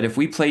know that if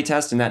we play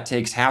test and that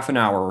takes half an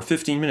hour or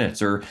 15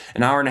 minutes or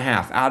an hour and a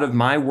half out of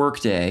my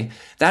workday,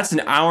 that's an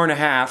hour and a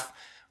half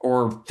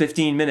or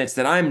 15 minutes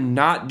that I'm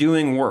not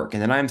doing work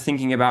and then I'm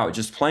thinking about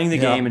just playing the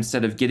game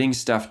instead of getting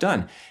stuff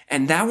done.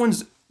 And that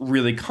one's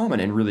really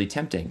common and really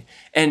tempting.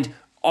 And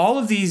all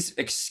of these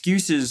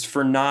excuses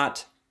for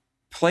not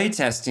play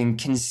testing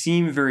can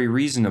seem very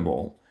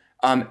reasonable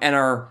and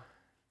are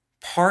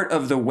part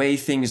of the way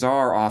things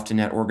are often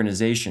at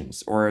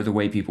organizations or the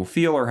way people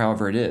feel or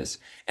however it is.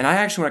 And I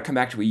actually want to come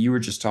back to what you were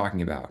just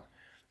talking about,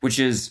 which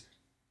is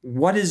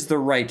what is the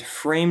right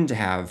frame to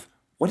have?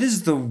 What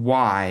is the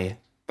why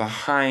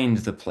behind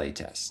the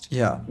playtest.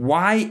 Yeah.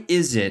 Why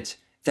is it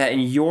that, in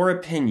your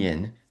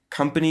opinion,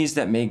 companies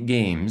that make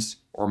games,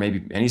 or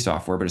maybe any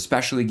software, but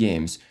especially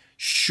games,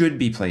 should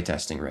be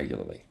playtesting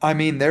regularly? I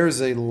mean,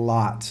 there's a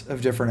lot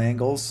of different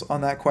angles on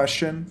that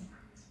question,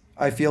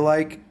 I feel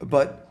like.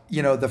 But,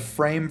 the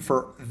frame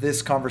for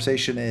this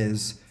conversation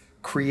is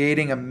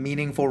creating a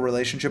meaningful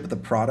relationship with the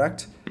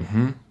product.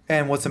 Mm-hmm.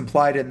 And what's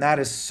implied in that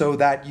is so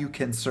that you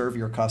can serve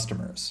your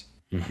customers.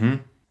 Mm-hmm.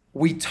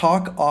 We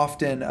talk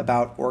often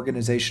about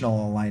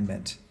organizational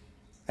alignment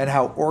and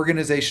how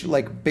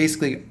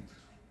basically,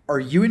 are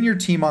you and your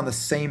team on the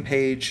same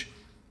page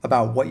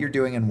about what you're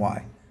doing and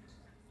why?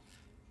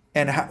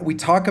 And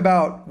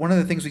one of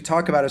the things we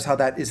talk about is how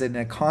that is in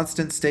a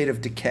constant state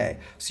of decay.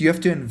 So you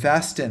have to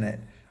invest in it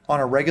on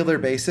a regular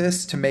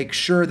basis to make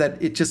sure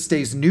that it just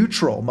stays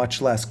neutral,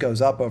 much less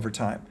goes up over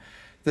time.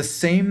 The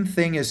same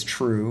thing is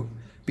true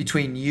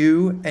between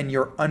you and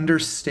your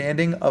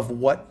understanding of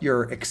what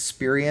your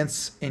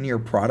experience in your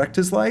product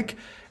is like,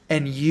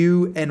 and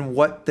you and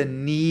what the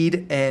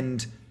need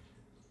and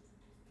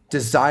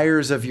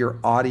desires of your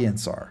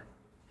audience are.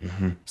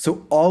 Mm-hmm.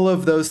 So all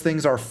of those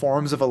things are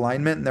forms of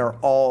alignment, and they're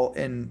all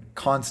in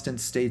constant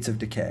states of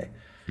decay.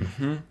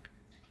 Mm-hmm.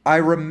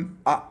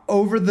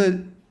 Over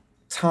the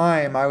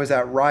time I was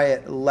at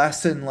Riot,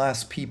 less and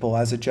less people,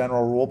 as a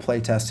general rule, play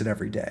tested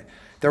every day.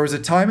 There was a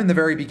time in the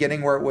very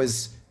beginning where it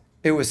was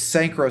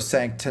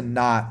sacrosanct to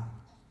not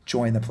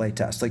join the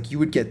playtest. Like, you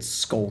would get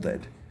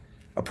scolded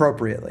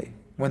appropriately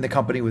when the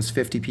company was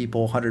 50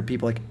 people, 100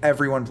 people. Like,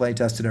 everyone play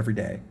tested every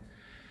day.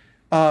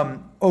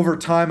 Over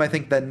time, I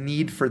think the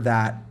need for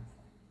that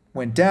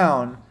went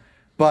down.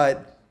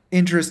 But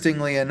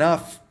interestingly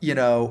enough,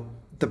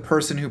 the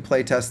person who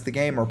play tests the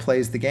game or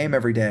plays the game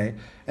every day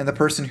and the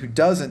person who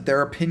doesn't,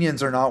 their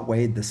opinions are not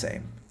weighed the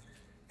same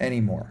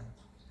anymore.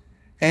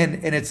 And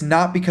it's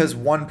not because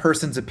one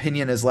person's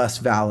opinion is less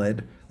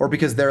valid or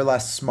because they're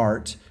less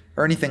smart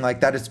or anything like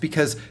that. It's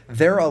because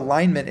their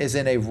alignment is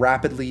in a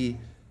rapidly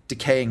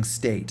decaying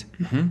state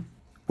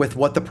with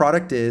what the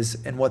product is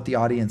and what the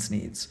audience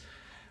needs.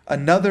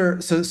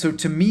 So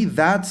to me,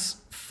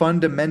 that's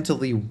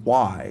fundamentally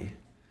why.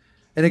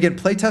 And again,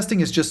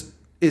 playtesting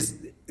is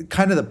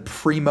kind of the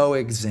primo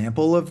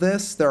example of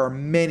this. There are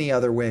many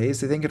other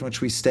ways, I think, in which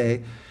we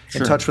stay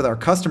in touch with our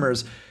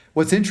customers.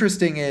 What's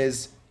interesting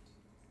is,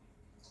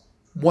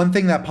 one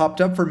thing that popped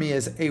up for me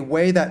is a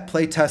way that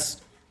playtests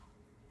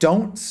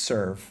don't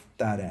serve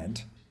that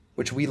end,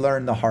 which we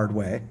learned the hard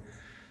way,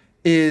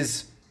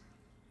 is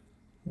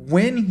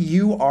when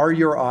you are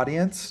your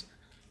audience,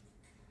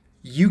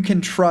 you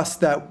can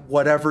trust that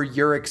whatever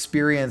your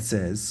experience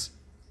is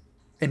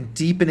and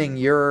deepening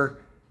your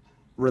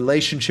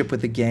relationship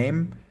with the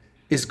game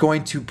is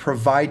going to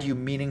provide you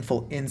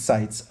meaningful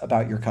insights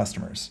about your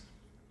customers.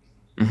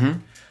 Mm-hmm.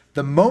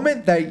 The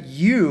moment that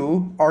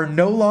you are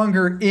no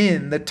longer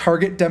in the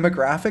target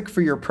demographic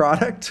for your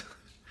product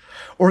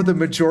or the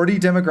majority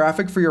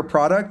demographic for your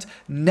product,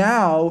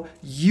 now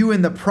you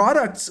and the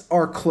products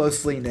are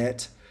closely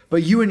knit,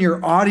 but you and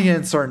your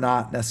audience are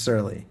not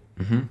necessarily.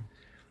 Mm-hmm.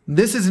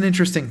 This is an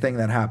interesting thing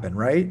that happened,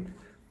 right?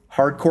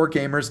 Hardcore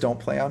gamers don't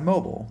play on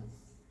mobile,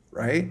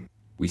 right?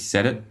 We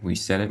said it. We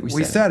said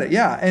it.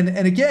 Yeah. And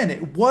again,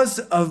 it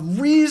was a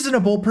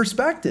reasonable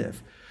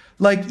perspective.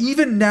 Like,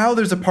 even now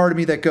there's a part of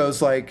me that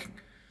goes like,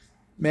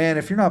 man,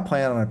 if you're not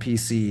playing on a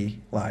PC,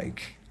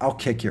 like, I'll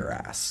kick your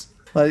ass.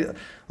 Like,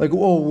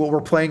 oh, well, we're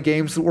playing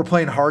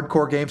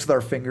hardcore games with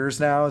our fingers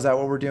now. Is that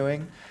what we're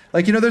doing?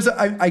 Like,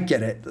 I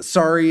get it.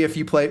 Sorry if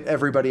you play,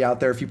 everybody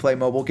out there, if you play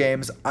mobile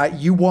games,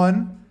 you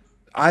won,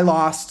 I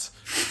lost.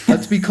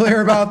 Let's be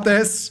clear about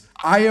this.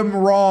 I am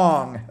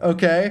wrong,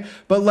 okay?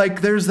 But like,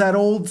 there's that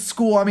old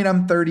school,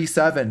 I'm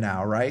 37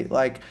 now, right?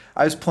 Like,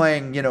 I was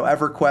playing,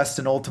 EverQuest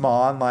and Ultima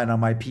Online on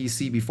my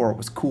PC before it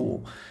was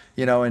cool,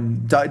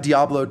 and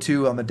Diablo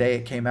 2 on the day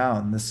it came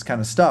out and this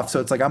kind of stuff.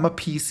 So it's like, I'm a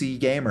PC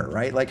gamer,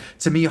 right? Like,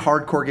 to me,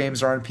 hardcore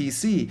games are on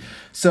PC.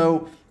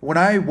 So when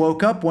I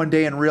woke up one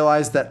day and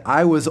realized that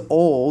I was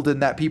old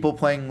and that people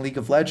playing League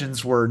of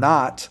Legends were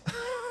not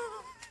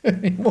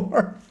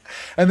anymore,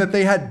 and that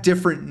they had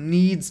different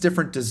needs,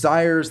 different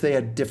desires, they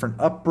had different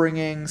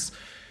upbringings,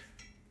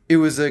 it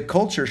was a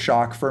culture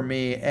shock for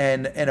me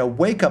and a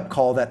wake-up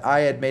call that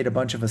I had made a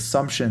bunch of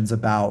assumptions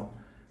about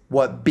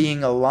what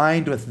being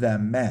aligned with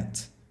them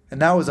meant.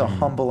 And that was a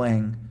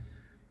humbling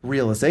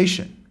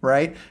realization,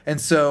 right?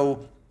 And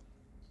so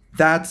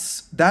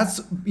that's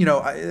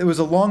it was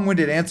a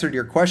long-winded answer to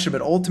your question,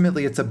 but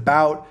ultimately it's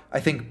about, I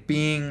think,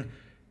 being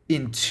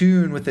in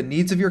tune with the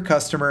needs of your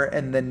customer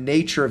and the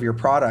nature of your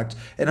product,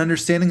 and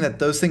understanding that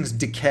those things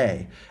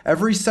decay.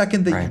 Every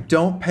second that you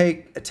don't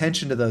pay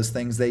attention to those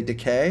things, they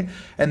decay.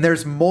 And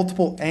there's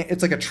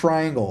it's like a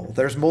triangle.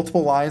 There's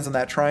multiple lines on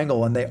that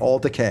triangle, and they all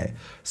decay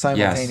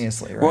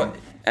simultaneously. Yes. Right?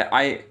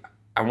 Well,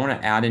 I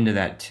want to add into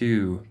that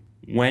too.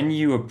 When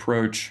you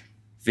approach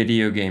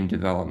video game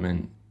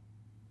development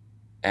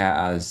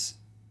as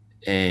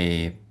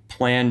a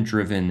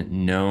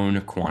plan-driven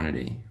known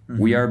quantity,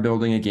 We are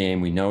building a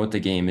game. We know what the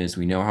game is.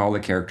 We know how all the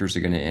characters are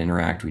going to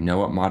interact. We know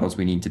what models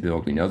we need to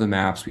build. We know the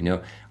maps. We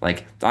know,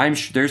 like,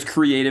 there's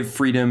creative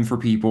freedom for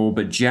people,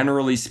 but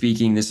generally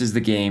speaking, this is the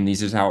game.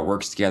 This is how it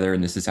works together,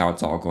 and this is how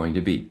it's all going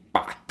to be.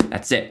 Bah,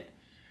 that's it.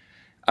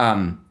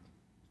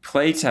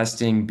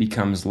 Playtesting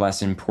becomes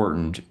less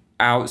important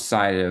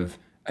outside of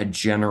a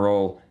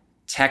general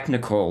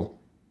technical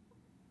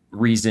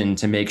reason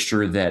to make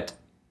sure that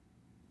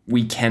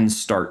we can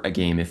start a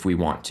game if we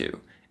want to.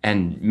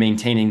 And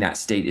maintaining that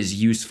state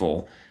is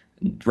useful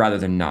rather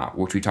than not,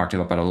 which we talked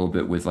about a little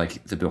bit with,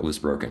 like, the build is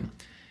broken.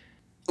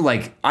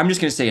 Like, I'm just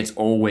going to say it's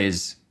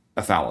always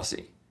a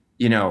fallacy,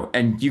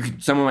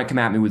 and someone might come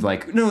at me with,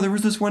 like, no, there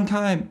was this one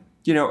time,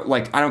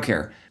 like, I don't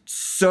care.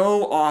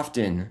 So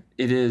often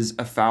it is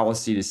a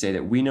fallacy to say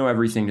that we know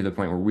everything to the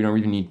point where we don't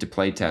even need to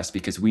play test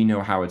because we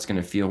know how it's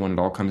going to feel when it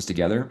all comes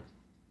together.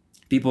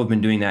 People have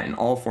been doing that in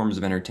all forms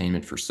of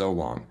entertainment for so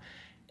long,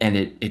 and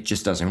it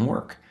just doesn't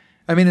work.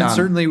 I mean, and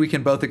certainly we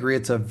can both agree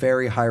it's a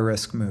very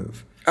high-risk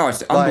move. Oh,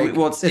 it's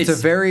unbelievable. Well, it's a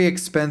very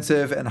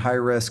expensive and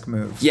high-risk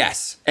move.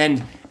 Yes.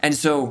 And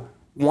so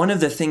one of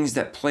the things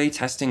that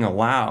playtesting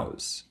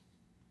allows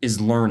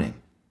is learning.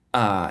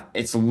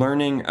 It's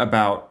learning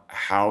about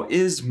how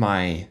is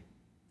my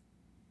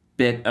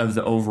bit of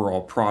the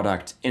overall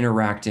product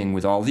interacting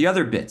with all the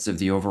other bits of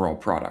the overall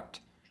product.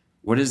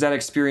 What does that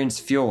experience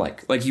feel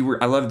like? Like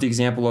I love the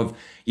example of,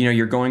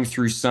 you're going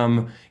through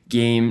some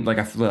game, like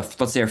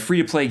let's say a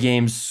free-to-play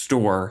game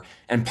store,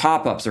 and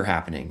pop-ups are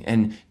happening,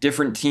 and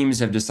different teams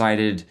have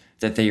decided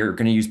that they are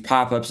going to use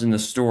pop-ups in the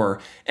store,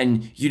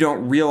 and you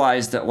don't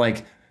realize that,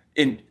 like,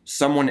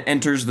 someone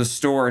enters the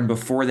store and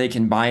before they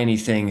can buy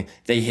anything,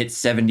 they hit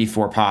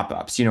 74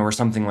 pop-ups, or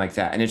something like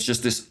that. And it's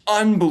just this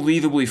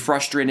unbelievably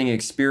frustrating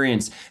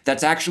experience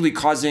that's actually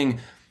causing,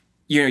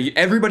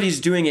 everybody's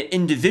doing it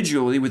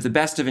individually with the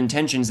best of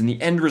intentions, and the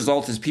end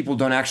result is people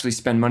don't actually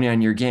spend money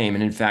on your game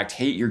and in fact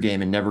hate your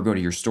game and never go to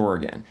your store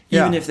again,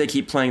 even if they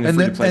keep playing the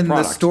free-to-play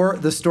product.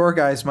 And the store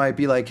guys might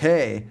be like,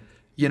 hey,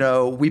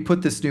 we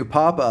put this new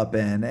pop-up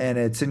in and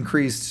it's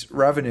increased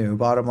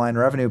bottom line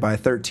revenue by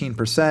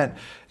 13%.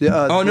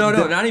 No,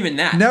 not even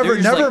that.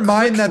 Never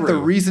mind that the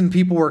reason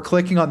people were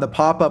clicking on the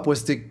pop-up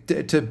was to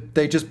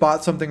they just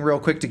bought something real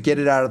quick to get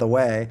it out of the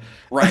way.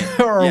 Right.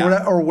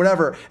 or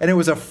whatever. And it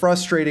was a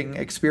frustrating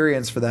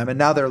experience for them. And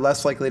now they're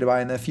less likely to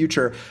buy in the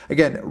future.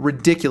 Again,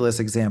 ridiculous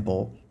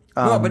example.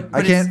 But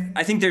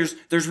I think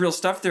there's real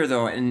stuff there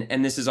though.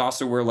 And this is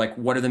also where, like,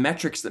 what are the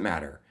metrics that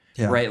matter?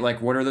 Yeah. Right?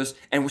 Like, what are those?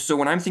 And so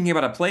when I'm thinking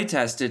about a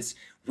playtest,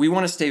 we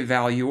want to stay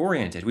value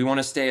oriented. We want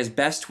to stay as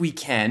best we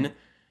can,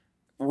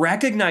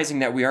 recognizing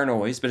that we aren't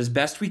always, but as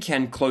best we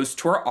can, close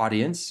to our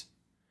audience.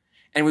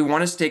 And we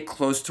want to stay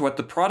close to what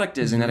the product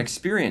is in that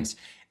experience.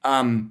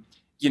 It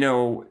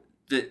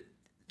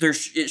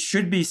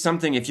should be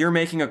something, if you're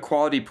making a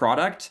quality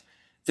product,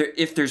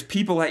 if there's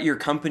people at your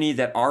company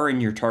that are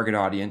in your target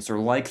audience or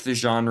like the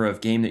genre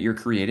of game that you're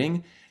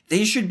creating,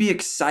 they should be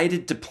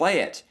excited to play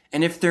it.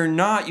 And if they're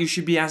not, you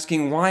should be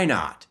asking why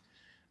not.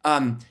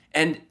 And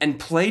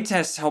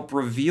playtests help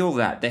reveal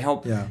that. They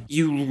help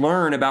you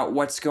learn about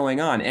what's going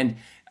on. And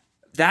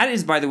that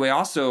is, by the way,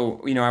 also,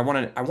 I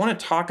want to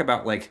talk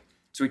about, like,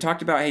 so we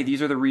talked about, hey,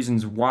 these are the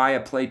reasons why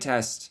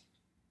the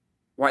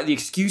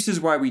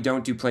excuses why we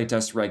don't do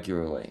playtests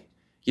regularly.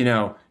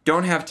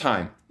 Don't have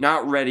time,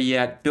 not ready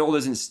yet, build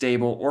isn't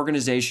stable,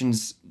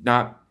 organization's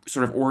not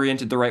sort of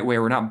oriented the right way.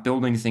 We're not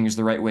building things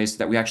the right way so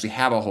that we actually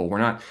have a whole. We're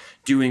not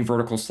doing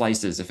vertical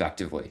slices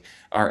effectively,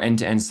 or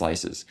end-to-end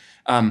slices.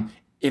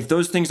 If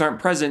those things aren't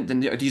present, then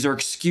these are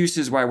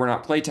excuses why we're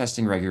not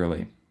playtesting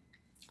regularly.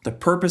 The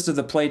purpose of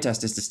the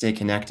playtest is to stay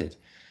connected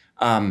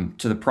to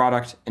the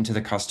product and to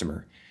the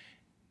customer.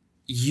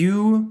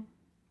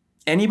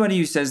 Anybody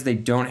who says they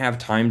don't have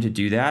time to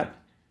do that,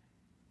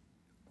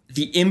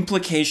 the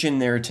implication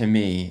there to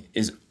me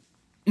is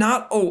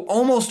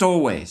almost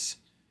always,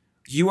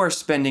 you are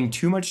spending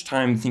too much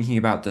time thinking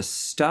about the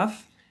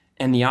stuff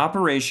and the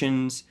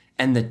operations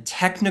and the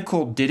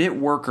technical, did it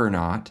work or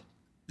not,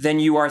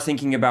 than you are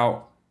thinking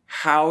about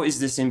how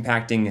is this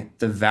impacting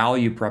the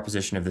value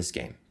proposition of this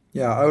game.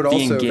 Yeah, I would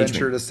also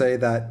venture to say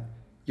that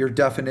your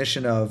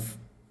definition of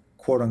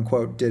quote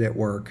unquote, did it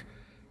work,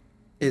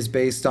 is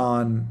based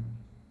on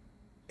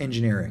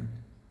engineering.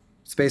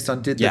 It's based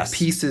on did the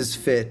pieces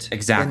fit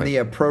in the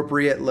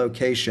appropriate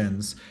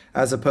locations,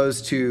 as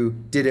opposed to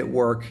did it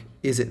work,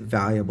 is it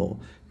valuable?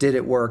 Did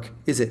it work,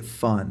 is it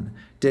fun?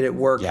 Did it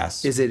work,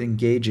 is it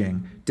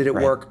engaging? Did it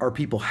work, are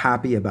people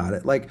happy about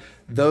it? Like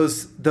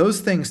those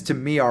things to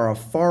me are a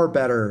far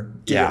better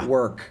did it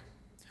work.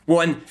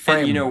 Well,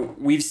 and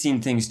we've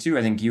seen things too.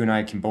 I think you and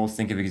I can both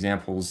think of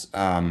examples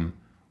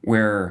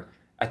where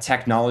a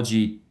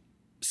technology,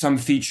 some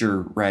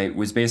feature,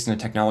 was based on a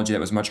technology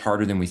that was much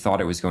harder than we thought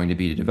it was going to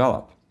be to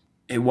develop.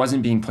 It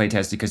wasn't being play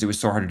tested because it was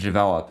so hard to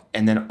develop.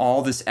 And then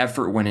all this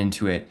effort went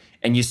into it,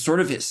 and you sort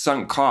of hit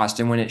sunk cost.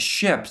 And when it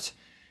shipped,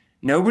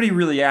 nobody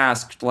really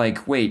asked,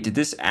 wait, did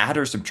this add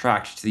or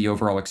subtract to the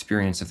overall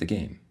experience of the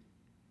game?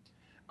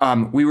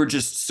 We were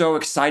just so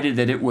excited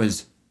that it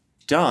was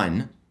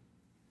done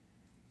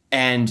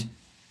and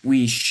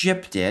we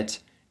shipped it,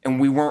 and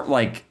we weren't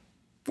like,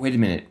 wait a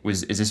minute,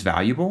 is this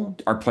valuable?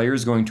 Are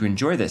players going to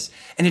enjoy this?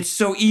 And it's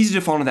so easy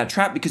to fall into that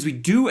trap because we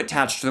do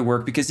attach to the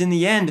work, because in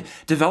the end,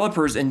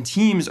 developers and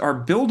teams are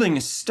building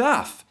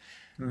stuff.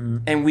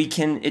 And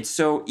it's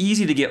so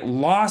easy to get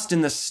lost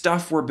in the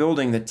stuff we're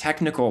building, the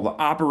technical, the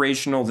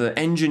operational, the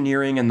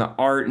engineering and the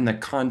art and the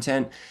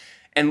content,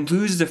 and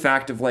lose the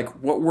fact of like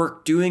what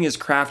we're doing is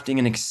crafting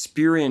an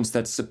experience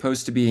that's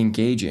supposed to be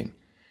engaging.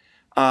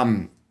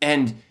 And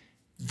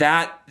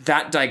that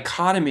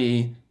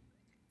dichotomy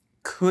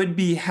could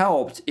be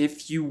helped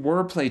if you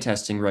were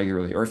playtesting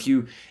regularly, or if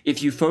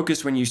you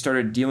focused when you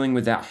started dealing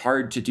with that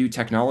hard to do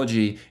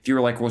technology, if you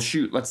were like, well,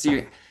 shoot,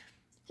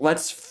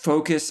 let's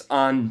focus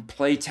on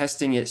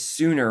playtesting it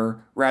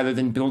sooner rather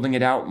than building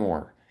it out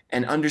more,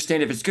 and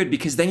understand if it's good,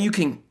 because then you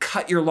can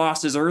cut your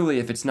losses early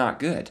if it's not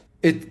good.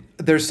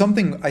 There's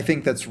something I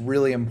think that's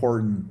really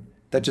important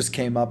that just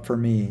came up for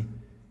me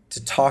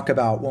to talk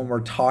about when we're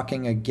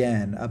talking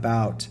again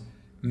about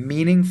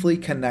meaningfully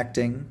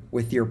connecting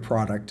with your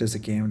product as a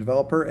game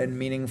developer and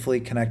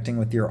meaningfully connecting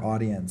with your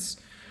audience.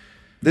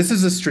 This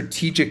is a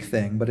strategic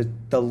thing,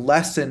 but the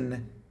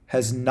lesson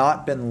has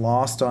not been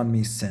lost on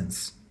me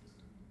since,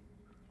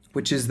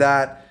 which is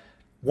that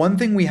one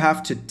thing we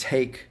have to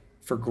take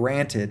for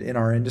granted in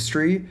our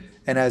industry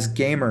and as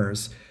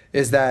gamers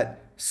is that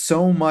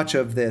so much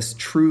of this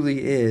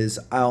truly is,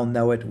 I'll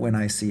know it when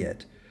I see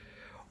it.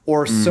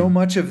 Or so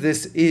much of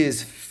this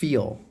is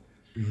feel.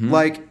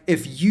 Like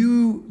if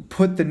you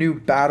put the new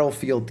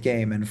Battlefield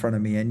game in front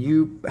of me and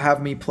you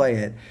have me play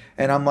it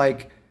and I'm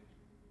like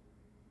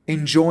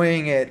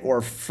enjoying it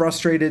or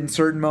frustrated in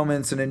certain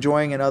moments and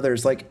enjoying in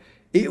others, like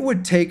it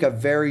would take a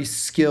very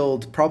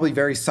skilled, probably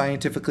very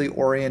scientifically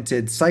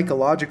oriented,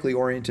 psychologically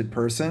oriented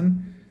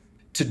person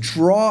to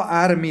draw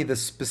out of me the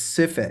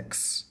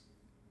specifics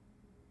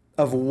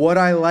of what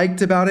I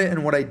liked about it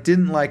and what I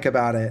didn't like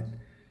about it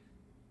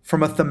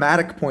from a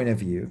thematic point of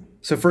view.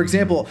 So for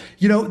example,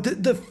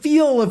 the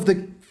feel of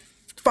the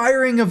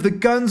firing of the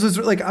guns was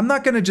like, I'm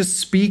not going to just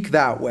speak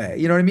that way.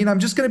 You know what I mean? I'm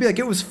just going to be like,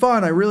 it was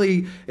fun. I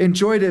really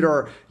enjoyed it.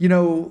 Or,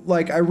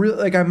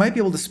 I might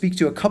be able to speak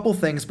to a couple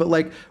things, but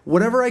like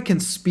whatever I can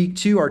speak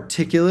to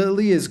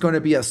articulately is going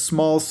to be a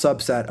small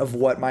subset of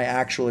what my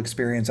actual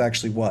experience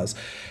actually was.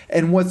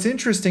 And what's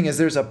interesting is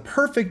there's a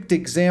perfect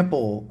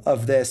example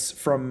of this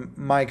from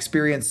my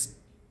experience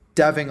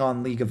deving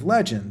on League of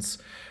Legends,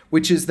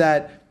 which is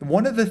that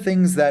one of the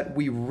things that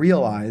we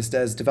realized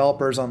as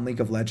developers on League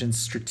of Legends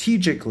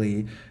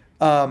strategically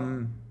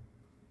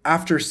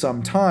after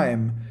some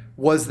time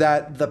was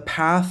that the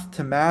path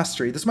to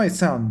mastery, this might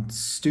sound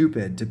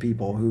stupid to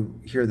people who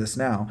hear this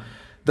now,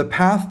 the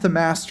path to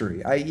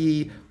mastery,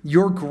 i.e.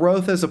 your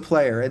growth as a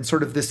player and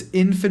sort of this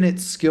infinite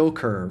skill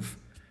curve,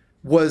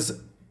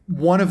 was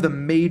one of the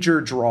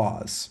major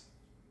draws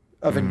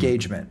of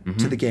engagement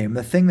to the game,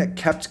 the thing that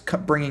kept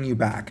bringing you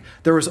back.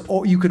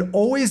 You could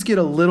always get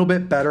a little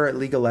bit better at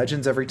League of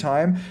Legends every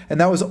time,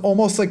 and that was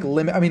almost like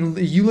limit. I mean,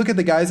 you look at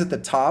the guys at the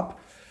top.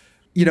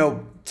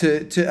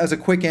 To as a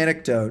quick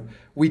anecdote,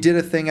 we did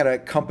a thing at a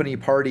company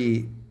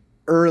party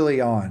early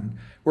on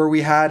where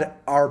we had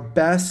our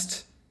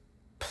best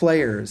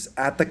players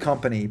at the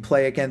company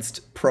play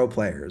against pro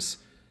players,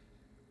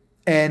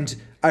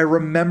 and I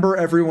remember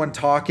everyone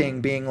talking,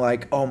 being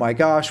like, oh my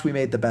gosh, we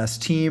made the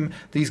best team.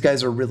 These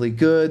guys are really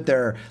good.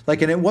 They're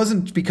like, and it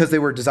wasn't because they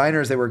were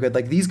designers, they were good.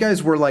 Like these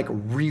guys were like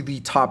really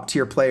top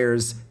tier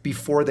players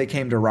before they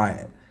came to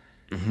Riot.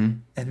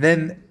 And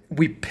then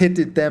we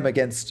pitted them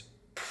against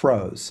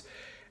pros.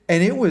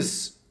 And it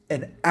was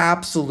an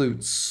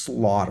absolute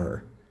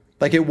slaughter.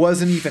 Like it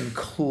wasn't even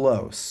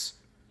close.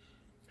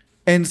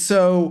 And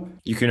so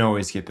you can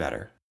always get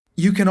better.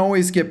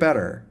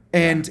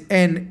 And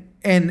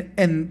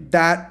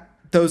that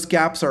those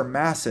gaps are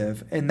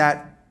massive, and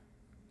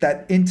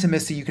that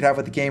intimacy you could have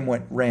with the game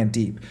ran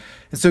deep.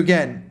 And so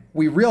again,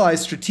 we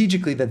realized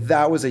strategically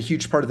that was a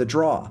huge part of the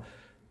draw.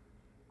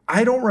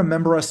 I don't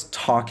remember us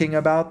talking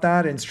about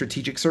that in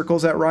strategic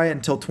circles at Riot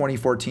until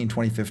 2014,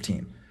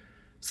 2015.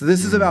 So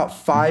this is about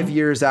 5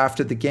 years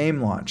after the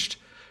game launched.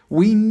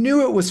 We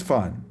knew it was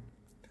fun.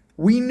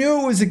 We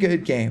knew it was a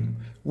good game.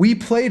 We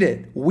played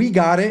it. We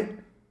got it.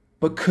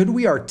 But could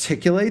we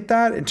articulate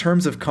that in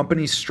terms of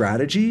company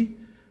strategy?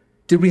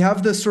 Did we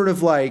have the sort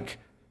of like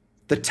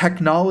the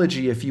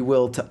technology, if you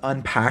will, to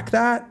unpack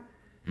that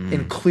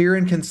in clear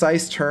and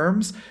concise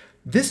terms?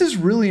 This is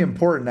really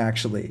important,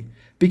 actually,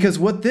 because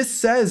what this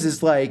says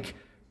is like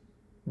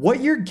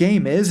what your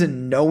game is,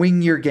 and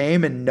knowing your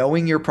game and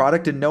knowing your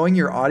product and knowing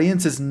your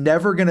audience is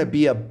never going to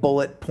be a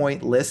bullet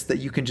point list that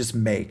you can just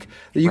make,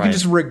 that you can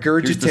just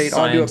regurgitate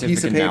onto a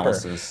piece of paper.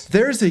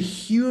 There's a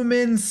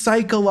human,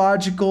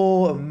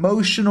 psychological,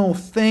 emotional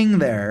thing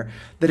there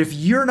that if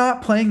you're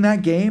not playing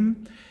that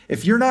game,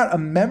 if you're not a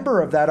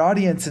member of that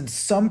audience in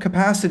some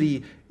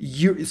capacity,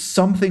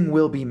 something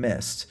will be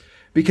missed,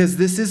 because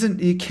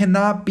it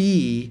cannot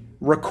be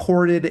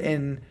recorded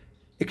in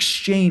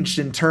exchanged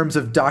in terms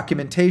of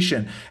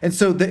documentation. And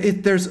so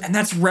and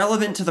that's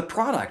relevant to the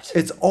product.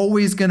 It's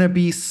always going to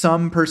be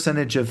some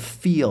percentage of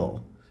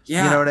feel.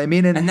 Yeah. You know what I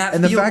mean? And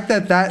the fact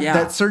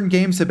that certain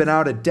games have been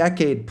out a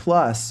decade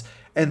plus,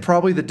 and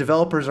probably the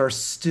developers are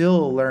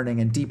still learning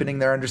and deepening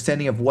their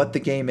understanding of what the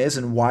game is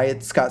and why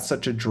it's got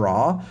such a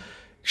draw,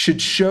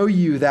 should show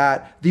you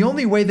that the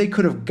only way they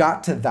could have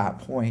got to that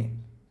point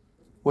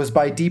was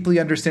by deeply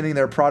understanding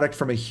their product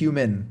from a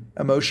human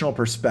emotional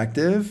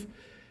perspective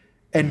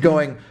and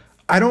going,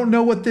 I don't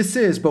know what this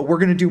is, but we're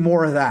going to do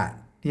more of that.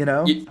 You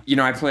know,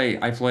 I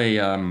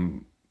play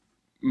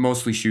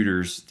mostly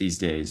shooters these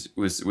days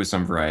with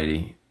some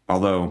variety.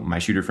 Although my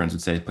shooter friends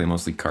would say I play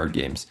mostly card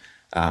games.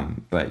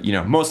 But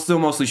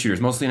mostly shooters,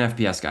 mostly an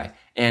FPS guy.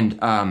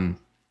 And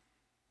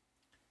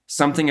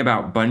something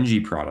about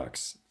Bungie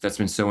products that's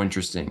been so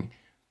interesting.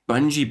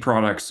 Bungie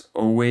products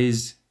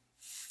always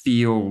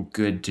feel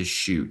good to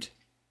shoot.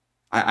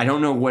 I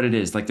don't know what it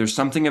is. Like there's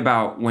something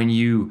about when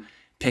you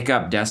pick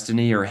up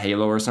Destiny or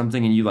Halo or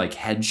something and you like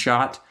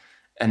headshot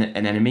an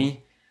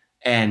enemy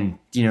and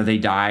they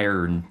die,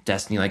 or in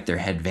Destiny like their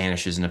head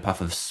vanishes in a puff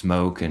of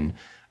smoke, and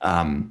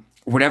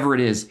whatever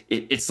it is,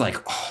 it's like,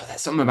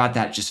 something about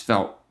that just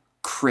felt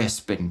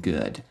crisp and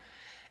good.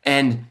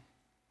 And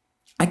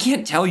I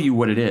can't tell you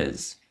what it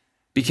is,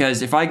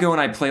 because if I go and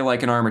I play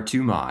like an Arma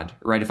 2 mod,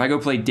 right? If I go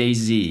play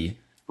DayZ,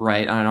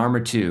 right, on an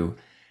Arma 2,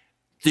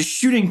 the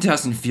shooting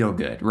doesn't feel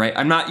good, right?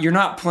 You're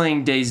not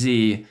playing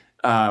DayZ,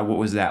 what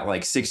was that,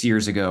 like 6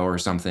 years ago or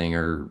something,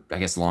 or I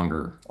guess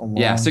longer.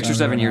 Yeah, 6 or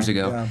 7 years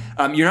ago.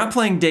 Yeah. You're not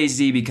playing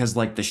DayZ because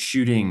like the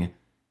shooting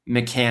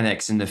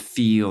mechanics and the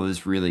feel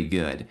is really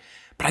good.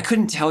 But I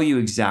couldn't tell you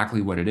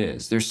exactly what it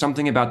is. There's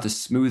something about the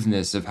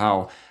smoothness of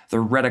how the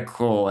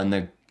reticle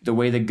and the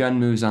way the gun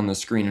moves on the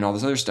screen and all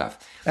this other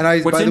stuff. And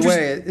by the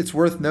way, it's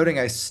worth noting,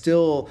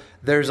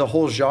 there's a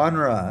whole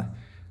genre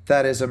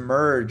that has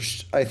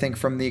emerged, I think,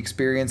 from the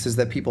experiences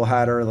that people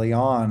had early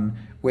on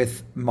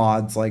with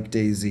mods like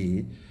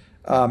DayZ.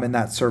 And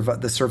that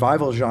the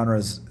survival genre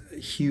is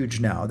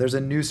huge now. There's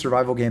a new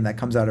survival game that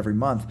comes out every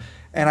month.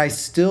 And I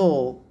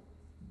still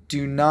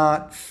do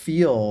not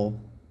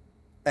feel,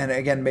 and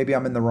again, maybe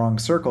I'm in the wrong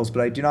circles,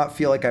 but I do not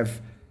feel like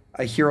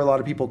I hear a lot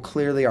of people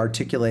clearly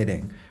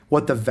articulating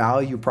what the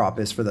value prop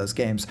is for those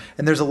games.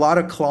 And there's a lot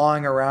of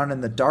clawing around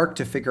in the dark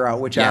to figure out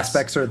which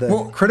aspects are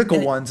the critical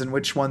ones and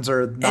which ones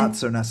are not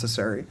so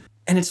necessary.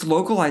 And it's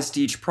localized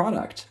to each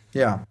product.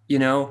 Yeah.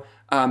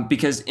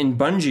 Because in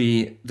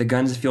Bungie, the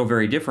guns feel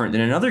very different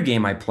than another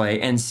game I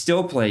play and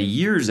still play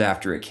years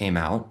after it came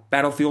out,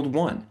 Battlefield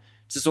 1.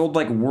 It's this old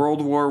like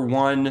World War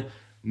I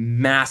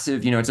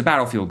massive, it's a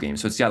battlefield game.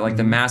 So it's got like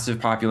the massive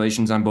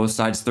populations on both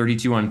sides,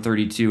 32 on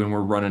 32, and we're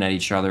running at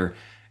each other,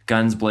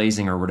 guns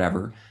blazing or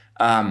whatever.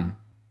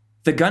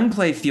 The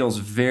gunplay feels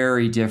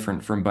very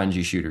different from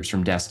Bungie shooters,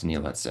 from Destiny,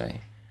 let's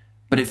say.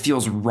 But it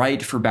feels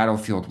right for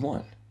Battlefield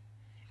 1.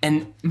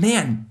 And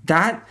man,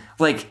 that,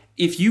 like,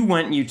 if you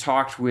went and you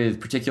talked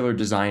with particular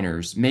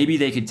designers, maybe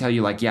they could tell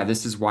you like, yeah,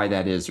 this is why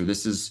that is, or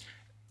this is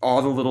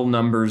all the little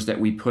numbers that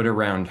we put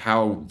around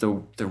how the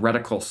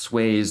reticle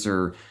sways,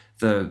 or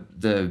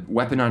the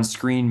weapon on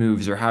screen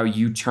moves, or how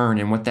you turn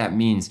and what that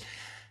means.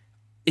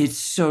 It's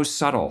so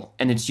subtle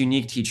and it's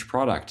unique to each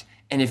product.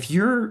 And if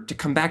you're to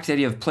come back to the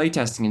idea of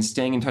playtesting and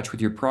staying in touch with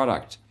your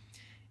product,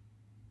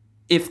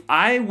 if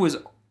I was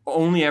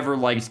only ever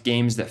liked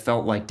games that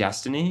felt like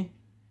Destiny,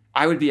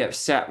 I would be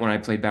upset when I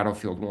played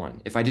Battlefield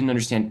 1 if I didn't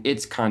understand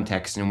its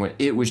context and what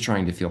it was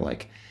trying to feel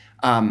like.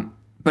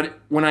 But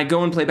when I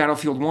go and play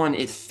Battlefield 1,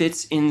 it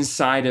fits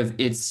inside of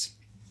its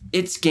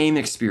game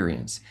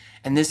experience.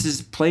 And this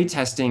is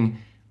playtesting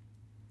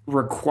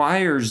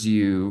requires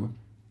you,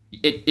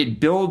 it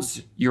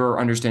builds your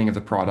understanding of the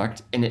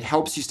product, and it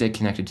helps you stay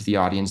connected to the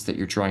audience that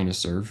you're trying to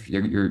serve,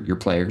 your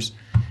players.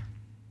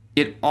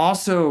 It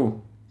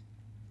also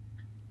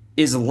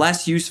is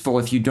less useful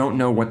if you don't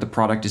know what the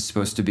product is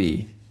supposed to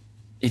be,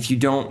 if you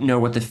don't know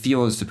what the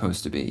feel is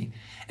supposed to be.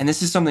 And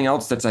this is something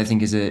else that's, I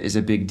think, is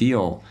a big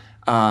deal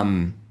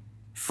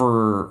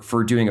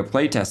for doing a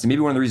playtest. And maybe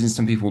one of the reasons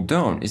some people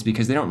don't is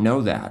because they don't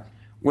know that.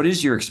 What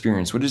is your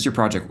experience? What is your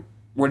project?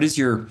 What is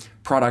your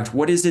product?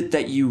 What is it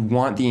that you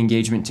want the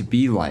engagement to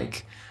be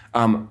like?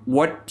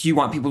 What do you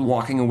want people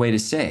walking away to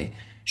say?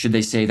 Should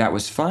they say that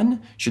was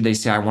fun? Should they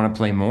say I want to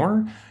play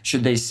more?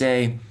 Should they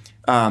say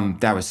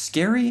that was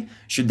scary?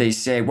 Should they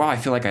say, wow, I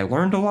feel like I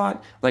learned a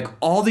lot? Like,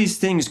 all these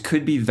things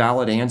could be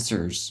valid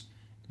answers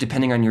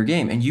depending on your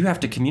game. And you have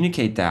to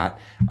communicate that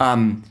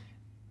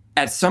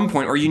at some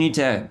point, or you need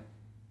to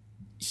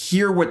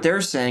hear what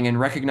they're saying and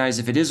recognize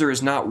if it is or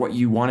is not what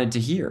you wanted to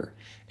hear.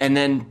 And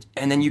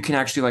then you can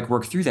actually like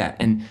work through that.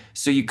 And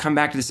so you come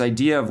back to this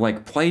idea of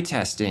like play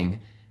testing.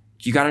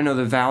 You got to know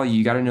the value,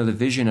 you got to know the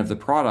vision of the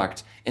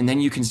product, and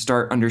then you can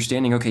start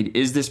understanding, okay,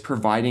 is this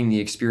providing the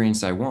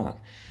experience I want?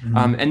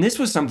 Mm-hmm. And this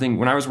was something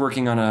when I was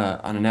working on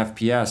an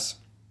FPS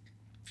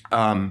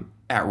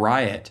at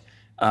Riot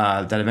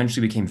that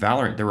eventually became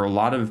Valorant. There were a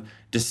lot of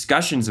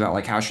discussions about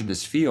like how should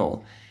this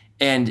feel,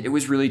 and it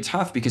was really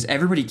tough because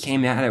everybody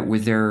came at it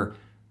with their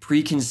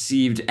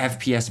preconceived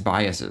FPS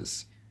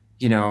biases.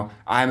 You know,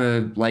 I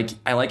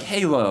like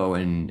Halo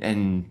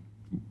and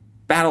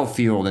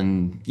Battlefield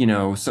and, you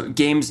know, some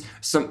games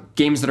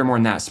that are more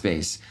in that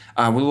space,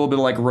 with a little bit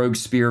of like Rogue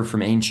Spear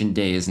from ancient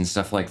days and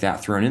stuff like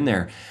that thrown in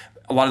there.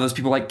 A lot of those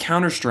people like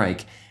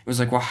Counter-Strike. It was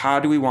like, well, how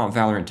do we want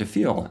Valorant to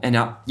feel? And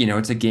now, you know,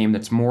 it's a game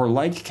that's more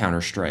like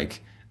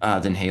Counter-Strike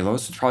than Halo,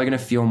 so it's probably going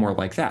to feel more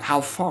like that. How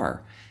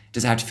far?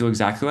 Does it have to feel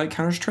exactly like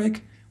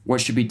Counter-Strike?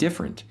 What should be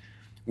different?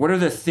 What are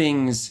the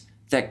things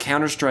that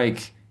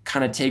Counter-Strike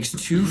kind of takes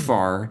too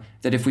far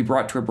that if we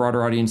brought to a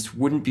broader audience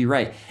wouldn't be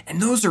right? And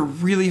those are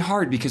really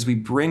hard because we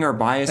bring our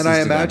biases.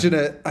 And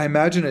I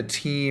imagine a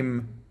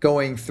team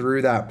going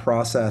through that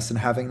process and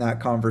having that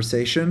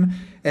conversation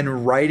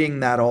and writing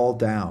that all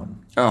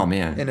down. Oh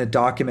man. In a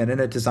document, in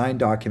a design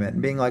document,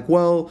 and being like,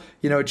 well,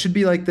 you know, it should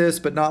be like this,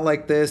 but not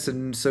like this.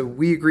 And so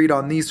we agreed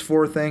on these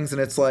 4 things.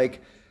 And it's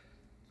like,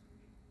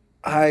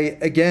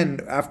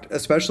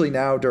 especially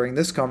now during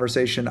this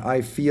conversation,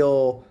 I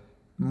feel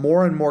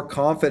more and more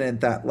confident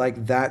that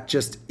like that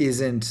just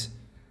isn't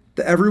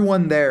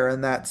everyone there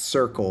in that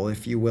circle,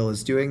 if you will,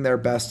 is doing their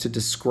best to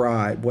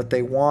describe what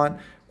they want,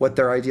 what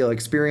their ideal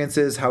experience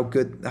is, how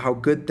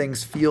good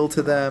things feel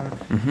to them.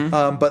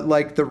 But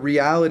like the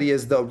reality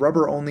is the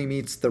rubber only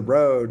meets the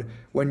road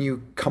when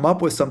you come up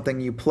with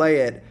something, you play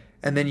it,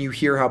 and then you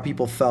hear how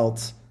people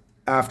felt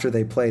after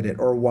they played it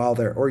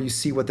or you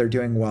see what they're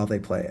doing while they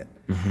play it.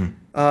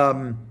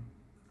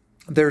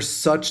 There's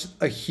such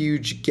a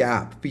huge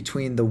gap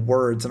between the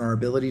words and our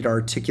ability to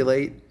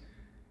articulate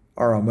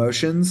our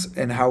emotions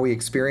and how we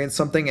experience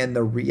something and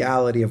the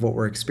reality of what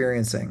we're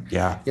experiencing.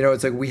 Yeah. You know,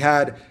 it's like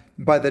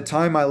by the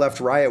time I left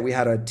Riot, we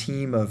had a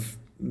team of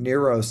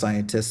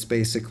neuroscientists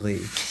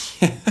basically,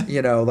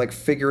 you know, like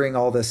figuring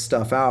all this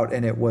stuff out.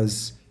 And it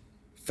was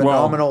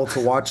phenomenal to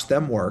watch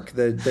them work.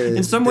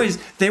 In some ways,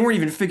 they weren't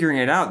even figuring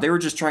it out. They were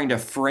just trying to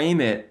frame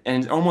it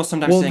and almost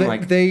sometimes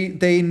saying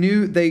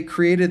they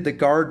created the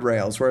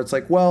guardrails where it's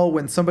like, well,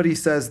 when somebody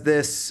says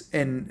this,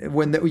 and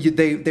when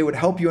they would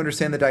help you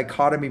understand the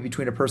dichotomy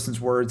between a person's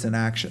words and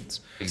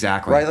actions.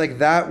 Exactly. Right. Like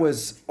that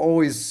was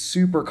always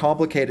super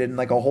complicated and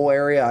like a whole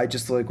area. I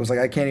just was like,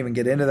 I can't even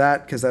get into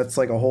that because that's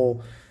like a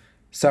whole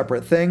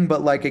separate thing.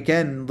 But like,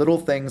 again, little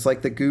things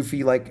like the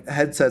goofy like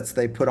headsets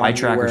they put on eye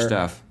tracker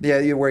stuff.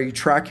 Yeah, where you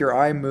track your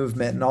eye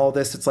movement and all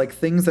this. It's like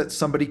things that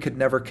somebody could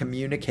never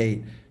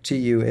communicate to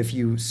you if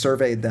you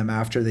surveyed them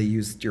after they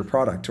used your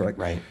product. Or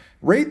like,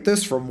 rate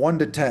this from 1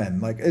 to 10.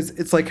 Like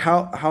it's like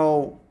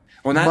how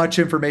much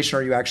information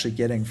are you actually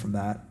getting from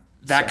that?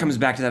 That comes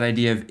back to that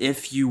idea of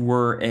if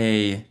you're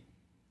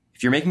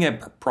making a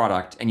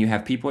product and you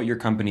have people at your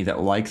company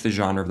that like the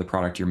genre of the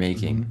product you're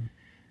making,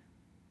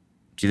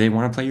 do they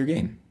want to play your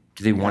game?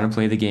 Do they want to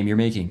play the game you're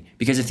making?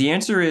 Because if the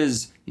answer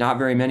is not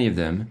very many of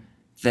them,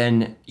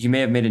 then you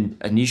may have made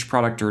a niche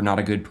product or not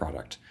a good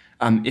product.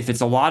 If it's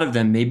a lot of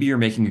them, maybe you're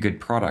making a good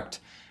product.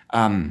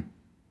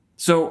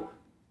 So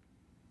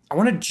I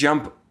want to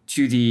jump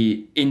to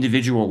the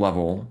individual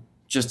level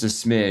just a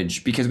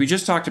smidge, because we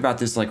just talked about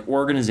this like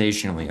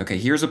organizationally. Okay,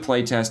 here's a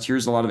playtest.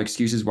 Here's a lot of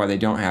excuses why they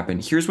don't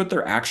happen. Here's what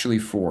they're actually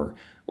for: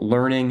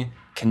 learning,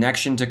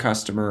 connection to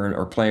customer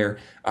or player,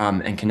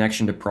 and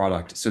connection to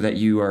product, so that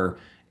you are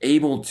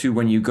able to,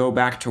 when you go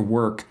back to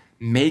work,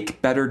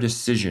 make better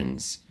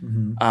decisions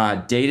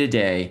day to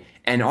day,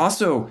 and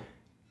also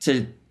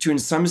to in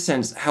some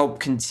sense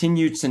help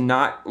continue to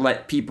not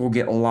let people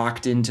get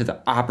locked into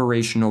the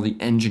operational, the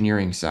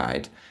engineering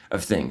side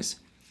of things.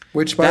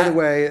 Which, by the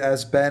way,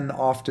 as Ben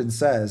often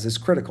says, is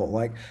critical.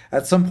 Like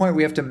at some point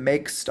we have to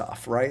make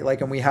stuff, right?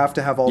 Like, and we have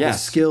to have all the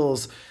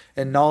skills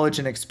and knowledge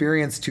and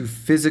experience to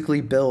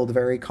physically build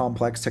very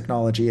complex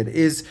technology. It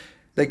is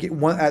like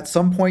at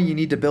some point you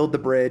need to build the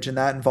bridge, and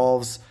that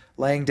involves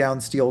laying down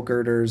steel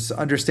girders,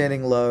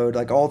 understanding load,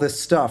 like all this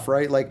stuff,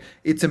 right? Like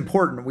it's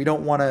important. We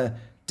don't want to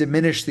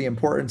diminish the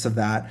importance of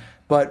that,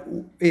 but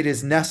it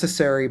is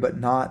necessary but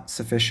not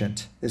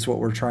sufficient is what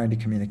we're trying to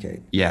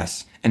communicate.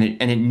 Yes, and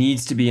it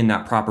needs to be in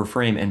that proper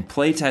frame, and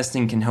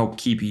playtesting can help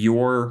keep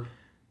your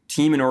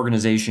team and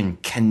organization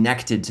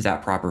connected to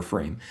that proper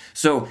frame.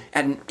 So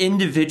at an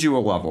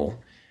individual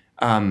level,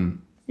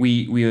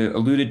 we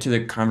alluded to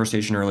the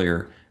conversation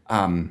earlier,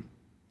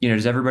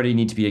 does everybody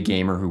need to be a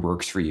gamer who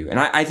works for you? And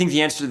I think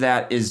the answer to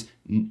that is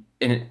in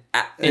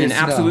an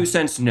absolute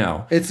sense,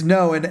 no. It's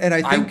no. And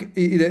I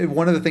think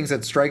one of the things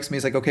that strikes me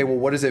is like, okay, well,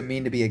 what does it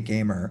mean to be a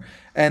gamer?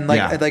 And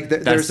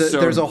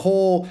there's a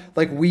whole,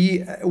 like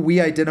we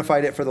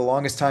identified it for the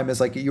longest time as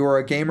like, you're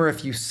a gamer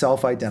if you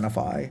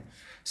self-identify.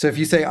 So if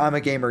you say I'm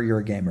a gamer, you're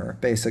a gamer,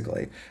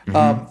 basically.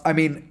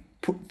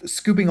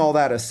 Scooping all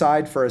that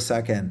aside for a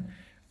second,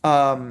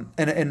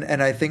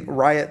 and I think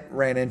Riot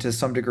ran into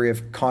some degree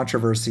of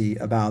controversy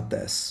about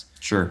this.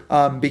 Sure.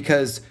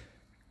 Because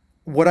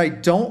what I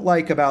don't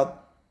like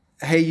about,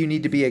 hey, you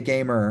need to be a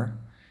gamer,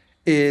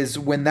 is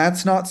when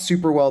that's not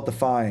super well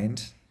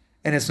defined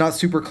and it's not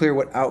super clear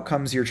what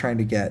outcomes you're trying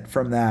to get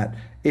from that,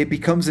 it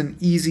becomes an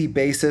easy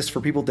basis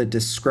for people to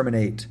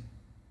discriminate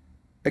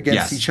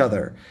against each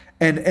other.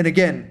 And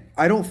again,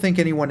 I don't think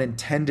anyone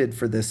intended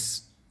for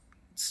this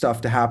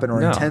stuff to happen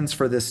or No. intends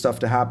for this stuff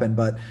to happen.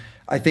 But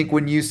I think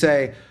when you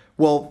say,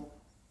 well,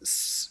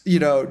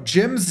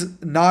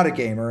 Jim's not a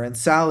gamer and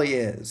Sally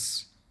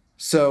is,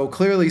 so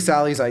clearly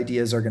Sally's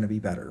ideas are going to be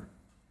better.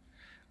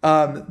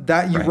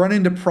 That you Right. run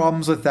into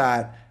problems with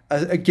that,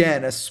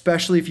 again,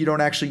 especially if you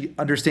don't actually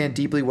understand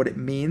deeply what it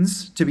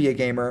means to be a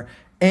gamer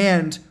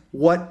and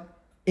what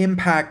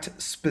impact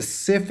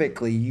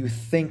specifically you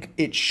think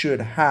it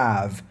should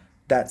have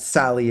that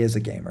Sally is a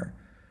gamer.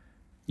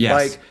 Yes.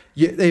 Like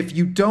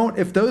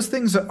if those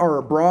things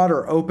are broad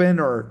or open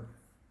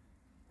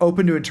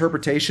to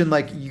interpretation,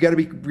 like you got to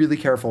be really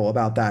careful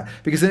about that,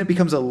 because then it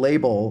becomes a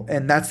label,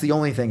 and that's the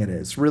only thing it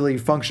is really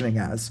functioning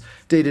as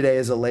day to day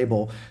as a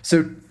label.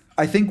 So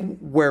I think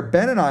where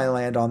Ben and I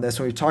land on this,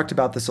 and we've talked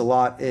about this a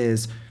lot,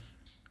 is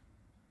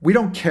we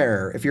don't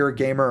care if you're a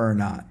gamer or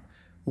not.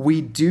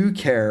 We do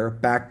care,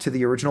 back to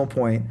the original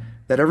point,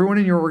 that everyone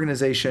in your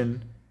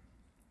organization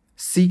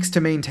seeks to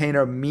maintain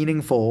a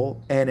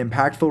meaningful and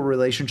impactful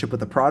relationship with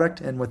the product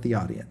and with the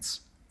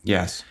audience.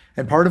 Yes.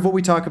 And part of what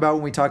we talk about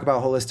when we talk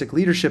about holistic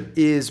leadership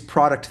is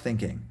product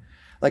thinking.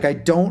 Like, I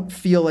don't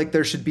feel like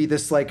there should be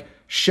this like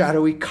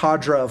shadowy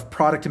cadre of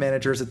product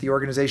managers at the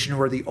organization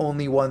who are the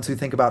only ones who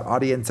think about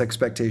audience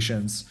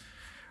expectations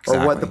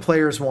or what the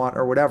players want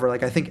or whatever.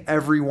 Like, I think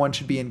everyone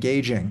should be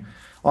engaging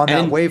on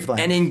that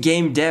wavelength. And in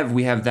game dev,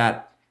 we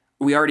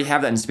already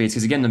have that in spades,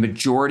 because again, the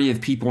majority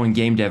of people in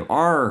game dev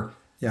are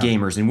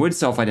gamers and would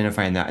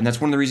self-identify in that. And that's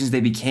one of the reasons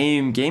they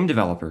became game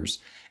developers.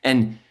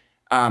 And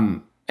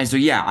so,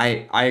 yeah,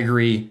 I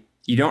agree.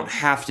 You don't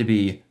have to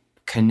be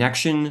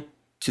connection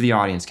to the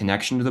audience,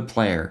 connection to the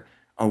player,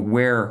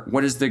 aware,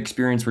 what is the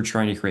experience we're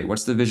trying to create?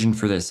 What's the vision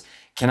for this?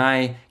 Can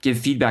I give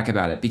feedback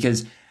about it?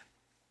 Because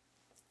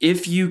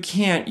if you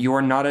can't,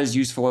 you're not as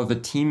useful of a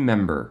team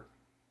member.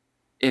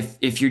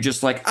 If you're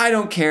just like, I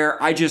don't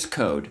care, I just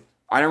code.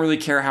 I don't really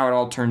care how it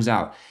all turns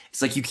out.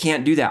 It's like, you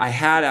can't do that. I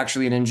had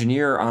actually an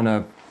engineer on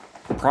a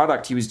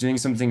product. He was doing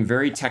something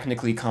very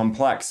technically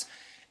complex,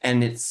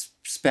 and it's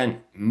spent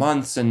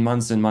months and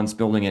months and months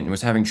building it and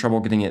was having trouble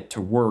getting it to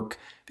work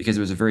because it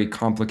was a very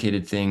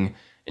complicated thing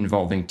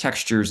involving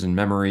textures and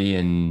memory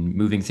and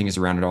moving things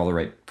around at all the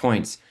right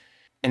points.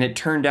 And it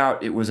turned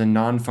out it was a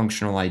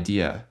non-functional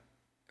idea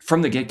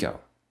from the get-go.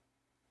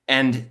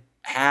 And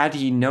had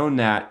he known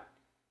that,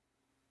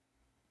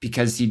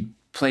 because he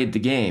played the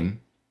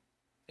game,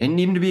 I didn't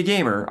need him to be a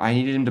gamer. I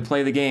needed him to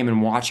play the game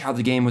and watch how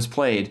the game was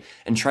played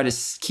and try to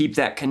keep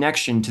that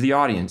connection to the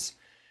audience.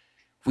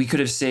 We could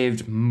have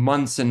saved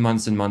months and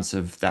months and months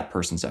of that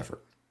person's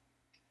effort.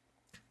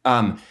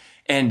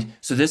 And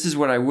so this is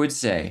what I would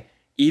say.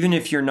 Even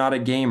if you're not a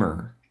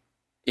gamer,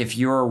 if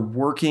you're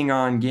working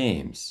on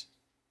games,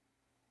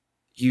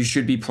 you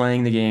should be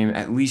playing the game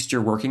at least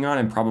you're working on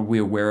and probably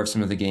aware of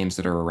some of the games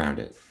that are around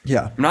it.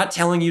 Yeah. I'm not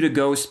telling you to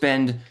go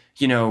spend,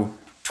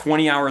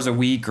 20 hours a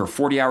week or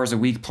 40 hours a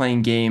week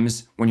playing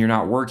games when you're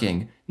not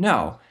working.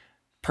 No.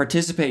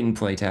 Participate in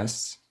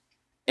playtests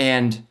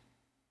and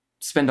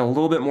spend a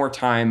little bit more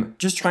time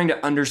just trying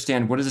to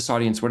understand, what is this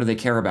audience, what do they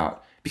care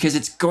about? Because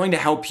it's going to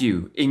help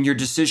you in your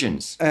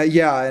decisions.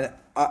 And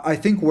I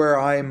think where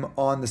I'm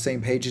on the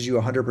same page as you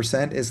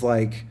 100% is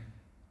like,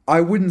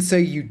 I wouldn't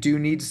say you do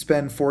need to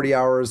spend 40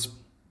 hours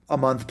a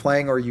month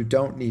playing, or you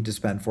don't need to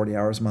spend 40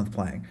 hours a month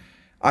playing.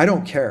 I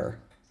don't care,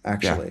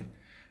 actually.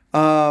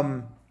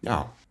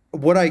 No.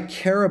 What I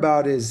care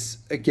about is,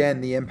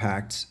 again, the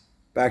impact.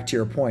 Back to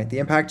your point, the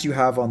impact you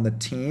have on the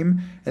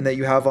team and that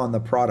you have on the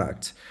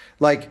product.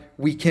 Like,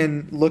 we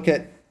can look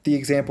at the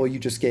example you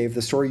just gave,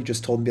 the story you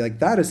just told, and be like,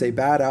 that is a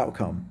bad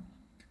outcome,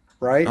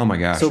 right? Oh my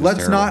gosh. So let's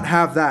terrible. not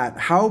have that.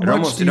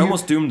 It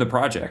almost doomed the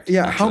project.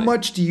 Yeah. Actually. How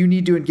much do you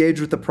need to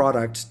engage with the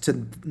product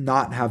to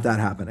not have that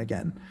happen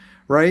again,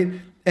 right?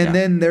 And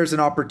then there's an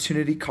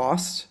opportunity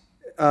cost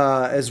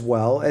as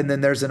well. And then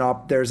there's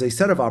a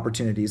set of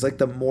opportunities. Like,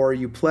 the more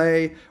you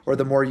play or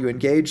the more you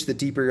engage, the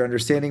deeper your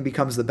understanding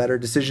becomes, the better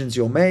decisions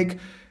you'll make.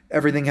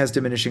 Everything has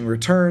diminishing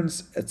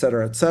returns, et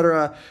cetera, et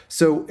cetera.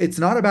 So it's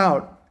not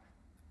about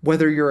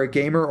whether you're a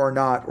gamer or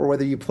not, or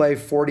whether you play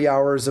 40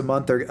 hours a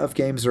month of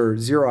games or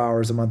 0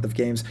 hours a month of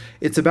games.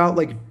 It's about,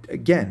 like,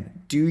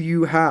 again, do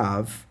you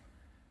have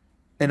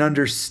an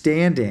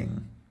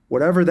understanding,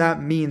 whatever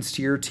that means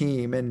to your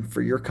team and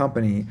for your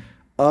company,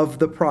 of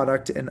the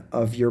product and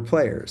of your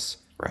players?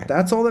 Right.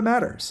 That's all that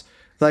matters.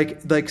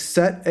 Like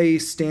set a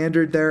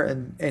standard there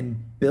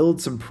and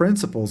build some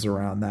principles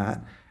around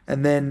that,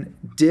 and then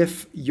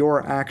diff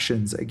your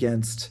actions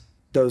against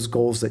those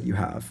goals that you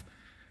have.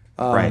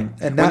 Right.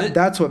 And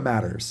that's what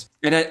matters.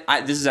 And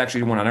this is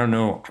actually one, I don't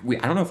know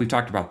if we've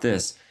talked about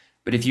this,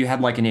 but if you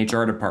had like an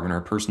HR department or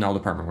a personnel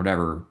department,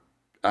 whatever,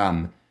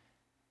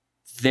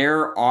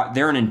 they're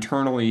an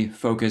internally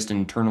focused,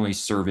 internally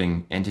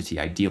serving entity,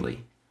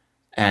 ideally.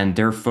 And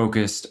they're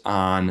focused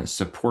on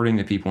supporting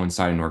the people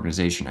inside an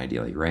organization,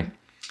 ideally, right?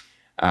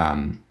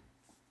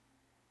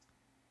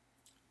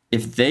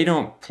 If they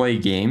don't play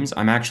games,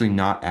 I'm actually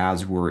not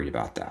as worried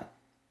about that.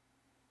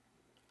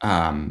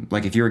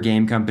 Like, if you're a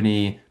game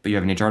company, but you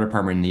have an HR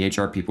department and the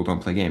HR people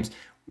don't play games,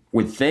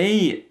 what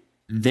they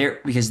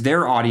because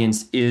their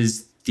audience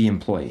is the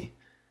employee.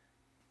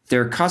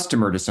 Their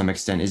customer to some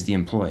extent is the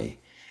employee.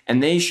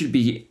 And they should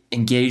be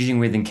engaging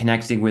with and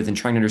connecting with and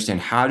trying to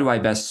understand, how do I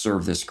best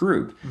serve this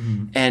group?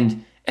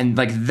 And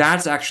like,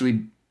 that's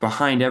actually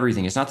behind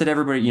everything. It's not that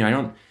everybody,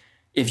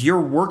 if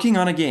you're working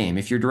on a game,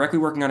 if you're directly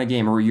working on a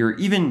game, or you're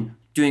even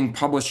doing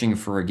publishing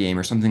for a game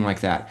or something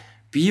like that,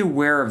 be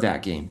aware of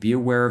that game, be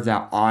aware of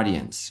that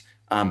audience,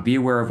 be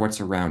aware of what's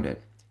around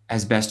it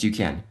as best you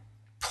can.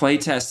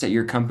 Playtests at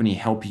your company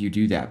help you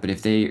do that. But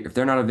if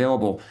they're not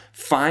available,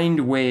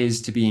 find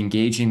ways to be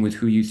engaging with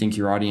who you think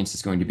your audience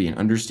is going to be and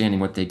understanding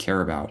what they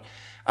care about.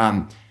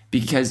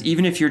 Because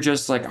even if you're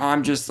just like,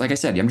 I'm just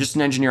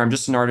an engineer, I'm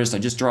just an artist, I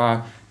just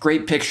draw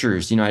great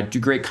pictures, I do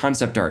great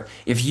concept art.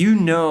 If you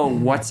know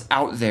what's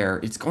out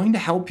there, it's going to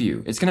help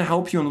you. It's going to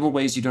help you in little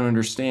ways you don't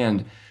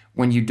understand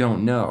when you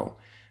don't know.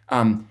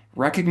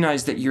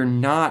 Recognize that you're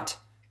not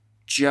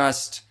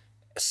just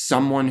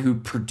someone who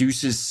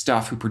produces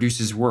stuff, who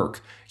produces work.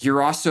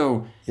 You're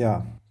also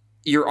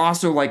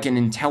like an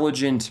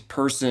intelligent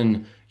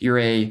person. You're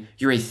a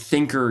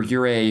thinker.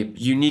 You're a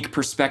unique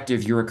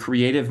perspective. You're a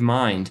creative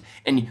mind.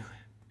 And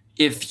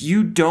if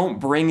you don't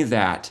bring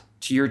that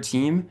to your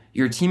team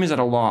is at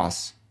a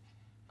loss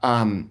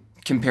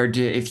compared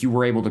to if you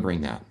were able to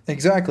bring that.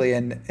 Exactly.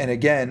 And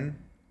again,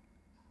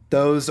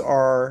 those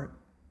are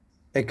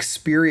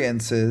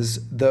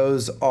experiences.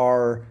 Those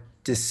are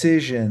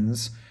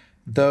decisions.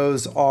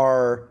 Those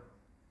are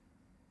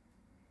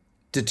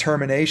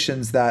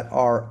determinations that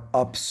are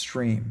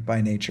upstream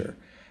by nature.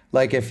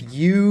 Like, if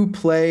you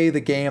play the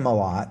game a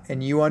lot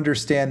and you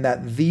understand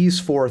that these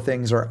 4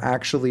 things are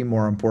actually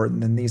more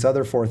important than these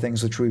other 4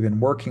 things which we've been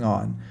working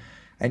on,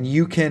 and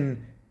you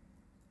can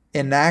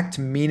enact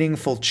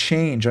meaningful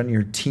change on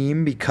your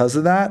team because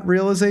of that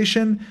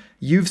realization,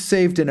 you've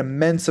saved an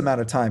immense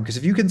amount of time. Because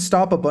if you can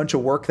stop a bunch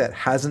of work that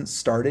hasn't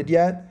started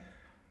yet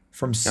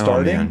from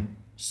starting, oh, man.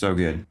 So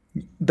good.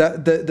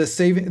 The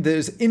saving,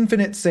 there's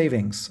infinite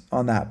savings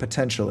on that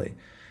potentially.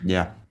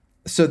 Yeah.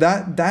 So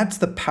that's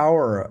the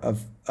power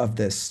of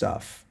this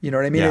stuff. You know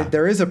what I mean? Yeah.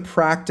 There is a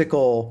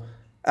practical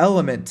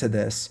element to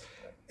this.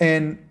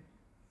 And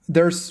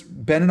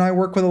Ben and I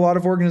work with a lot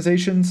of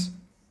organizations.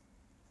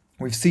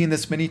 We've seen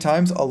this many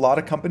times. A lot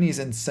of companies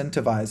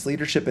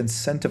leadership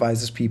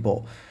incentivizes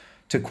people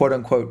to quote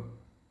unquote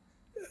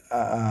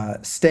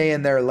stay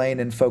in their lane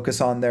and focus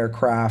on their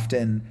craft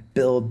and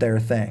build their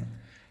thing.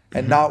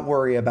 And not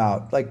worry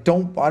about, like, I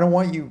don't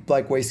want you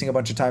like wasting a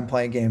bunch of time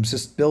playing games.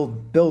 Just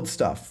build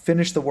stuff,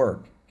 finish the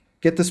work,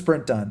 get the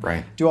sprint done,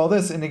 right? Do all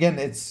this. And again,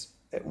 it's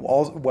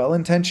all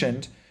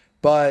well-intentioned,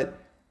 but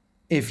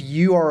if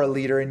you are a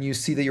leader and you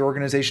see that your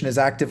organization is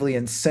actively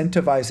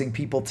incentivizing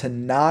people to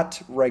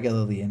not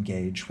regularly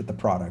engage with the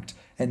product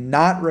and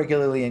not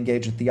regularly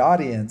engage with the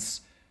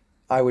audience,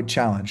 I would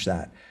challenge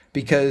that,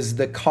 because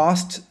the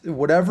cost,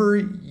 whatever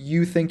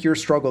you think your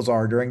struggles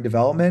are during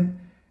development,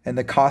 and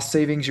the cost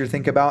savings you're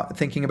thinking about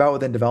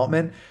within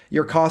development,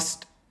 your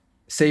cost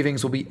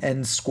savings will be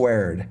n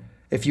squared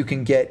if you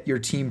can get your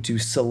team to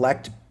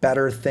select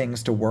better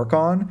things to work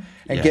on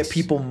and get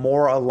people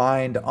more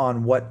aligned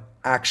on what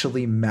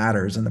actually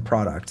matters in the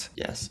product.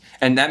 Yes.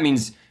 And that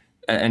means,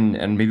 and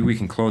maybe we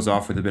can close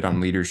off with a bit on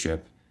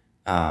leadership.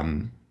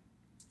 So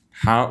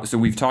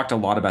we've talked a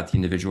lot about the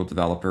individual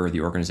developer,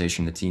 the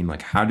organization, the team.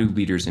 Like, how do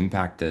leaders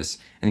impact this?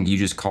 I think you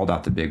just called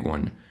out the big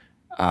one.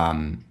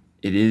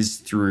 It is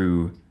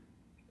through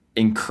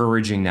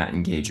encouraging that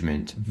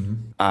engagement,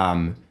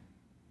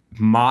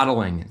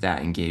 modeling that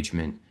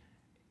engagement.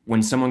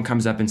 When someone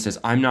comes up and says,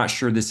 I'm not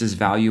sure this is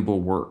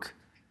valuable work,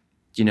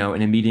 in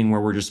a meeting where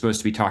we're just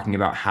supposed to be talking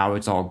about how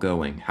it's all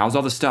going, how's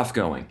all the stuff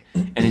going,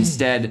 and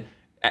instead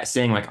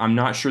saying, like, I'm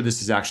not sure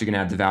this is actually going to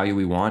add the value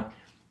we want,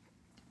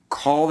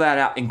 call that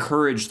out,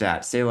 encourage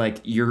that, say,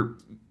 like,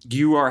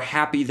 you are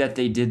happy that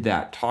they did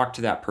that. Talk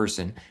to that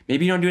person.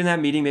 Maybe you don't do it in that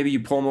meeting. Maybe you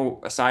pull them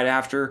aside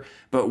after.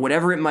 But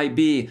whatever it might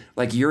be,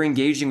 like, you're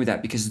engaging with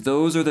that, because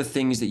those are the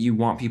things that you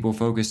want people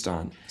focused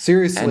on.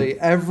 Seriously,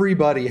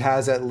 everybody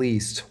has at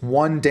least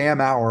 1 damn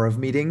hour of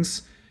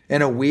meetings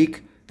in a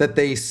week that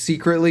they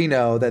secretly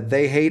know that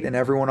they hate and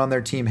everyone on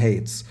their team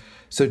hates.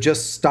 So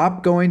just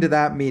stop going to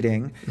that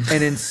meeting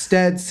and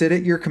instead sit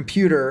at your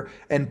computer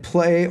and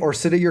play, or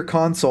sit at your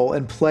console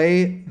and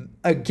play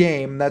a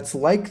game that's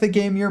like the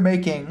game you're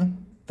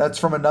making, that's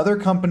from another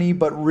company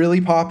but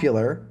really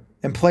popular,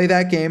 and play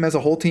that game as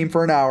a whole team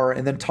for an hour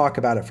and then talk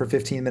about it for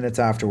 15 minutes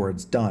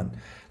afterwards. Done.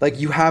 Like,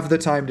 you have the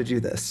time to do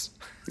this.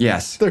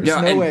 Yes. There's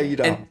no way you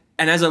don't.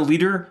 And as a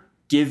leader,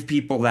 give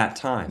people that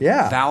time.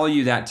 Yeah.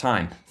 Value that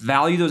time.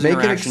 Value those Make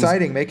interactions. Make it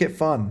exciting. Make it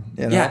fun.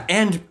 Yeah,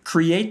 and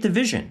create the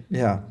vision.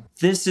 Yeah.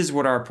 This is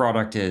what our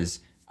product is.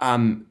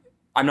 I'm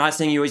not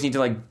saying you always need to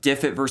like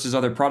diff it versus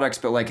other products,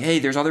 but like, hey,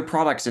 there's other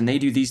products and they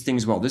do these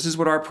things well. This is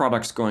what our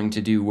product's going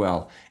to do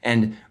well.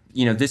 And,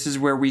 this is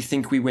where we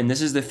think we win.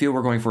 This is the feel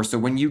we're going for. So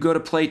when you go to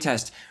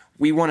Playtest,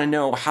 we want to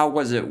know, how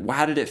was it?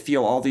 How did it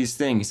feel? All these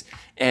things.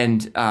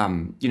 And,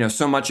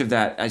 so much of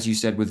that, as you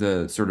said, with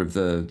the sort of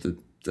the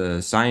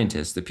the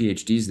scientists, the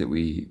PhDs that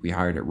we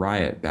hired at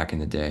Riot back in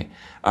the day,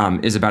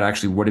 is about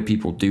actually what do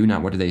people do,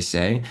 not what do they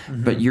say.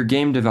 Mm-hmm. But your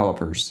game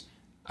developers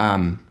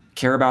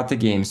care about the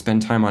game,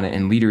 spend time on it,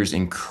 and leaders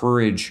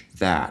encourage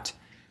that.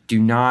 Do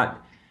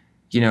not,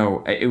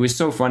 it was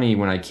so funny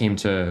when I came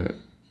to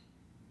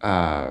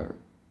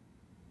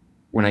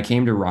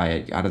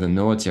Riot out of the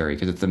military,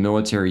 because at the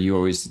military you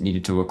always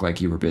needed to look like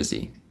you were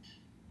busy.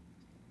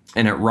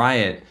 And at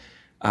Riot,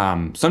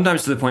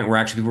 sometimes to the point where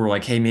actually people were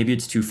like, hey, maybe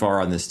it's too far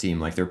on this team.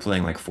 Like they're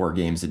playing like 4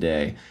 games a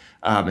day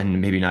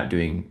and maybe not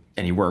doing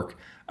any work.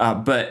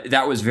 But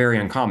that was very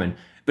uncommon.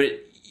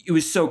 But it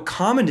was so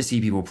common to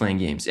see people playing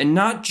games, and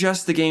not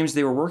just the games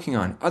they were working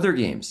on, other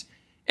games.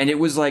 And it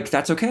was like,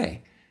 that's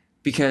okay,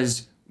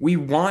 because we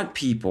want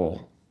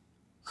people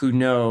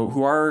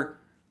who are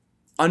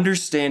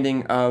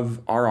understanding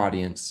of our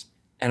audience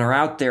and are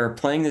out there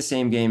playing the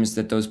same games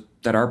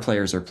that our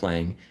players are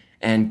playing,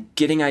 and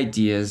getting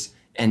ideas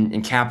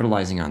and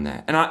capitalizing on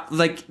that.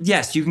 And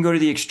yes, you can go to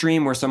the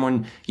extreme where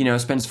someone,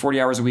 spends 40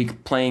 hours a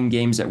week playing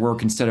games at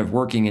work instead of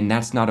working, and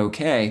that's not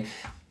okay.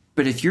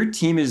 But if your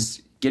team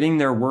is getting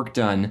their work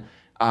done,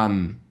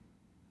 and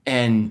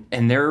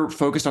they're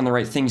focused on the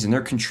right things, and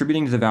they're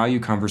contributing to the value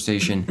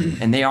conversation,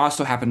 and they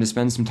also happen to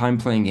spend some time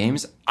playing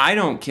games, I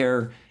don't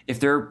care if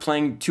they're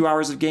playing 2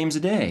 hours of games a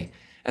day.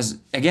 As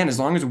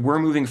long as we're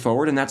moving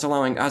forward, and that's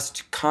allowing us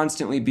to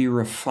constantly be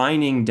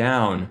refining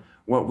down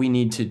what we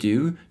need to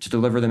do to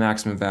deliver the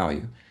maximum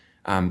value.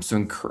 I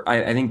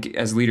think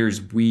as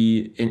leaders,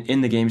 we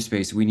in the game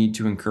space, we need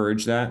to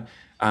encourage that,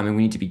 and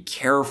we need to be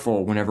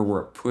careful whenever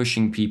we're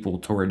pushing people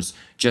towards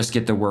just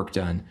get the work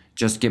done,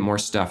 just get more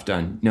stuff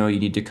done. No, you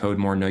need to code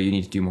more. No, you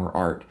need to do more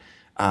art.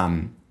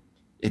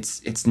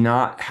 It's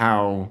not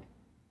how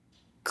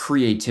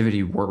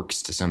creativity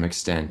works to some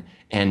extent,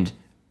 and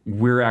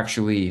we're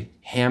actually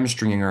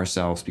hamstringing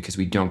ourselves because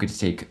we don't get to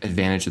take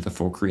advantage of the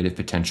full creative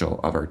potential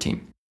of our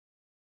team.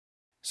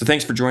 So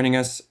thanks for joining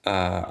us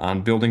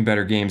on Building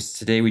Better Games.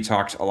 Today we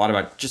talked a lot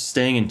about just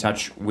staying in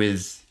touch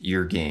with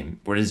your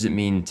game. What does it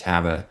mean to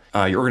have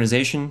your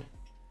organization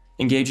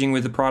engaging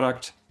with the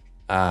product,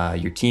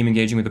 your team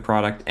engaging with the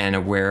product, and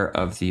aware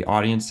of the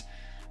audience?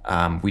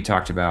 We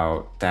talked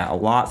about that a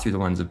lot through the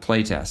lens of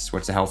playtests.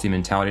 What's a healthy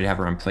mentality to have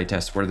around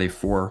playtests? What are they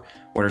for?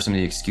 What are some of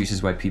the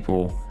excuses why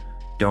people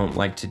don't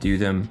like to do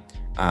them?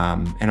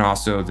 And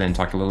also then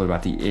talked a little bit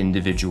about the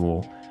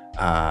individual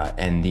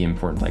and the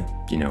important,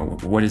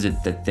 what is it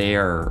that they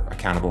are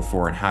accountable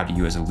for, and how do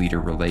you as a leader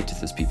relate to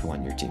those people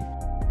on your team?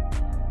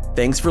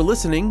 Thanks for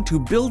listening to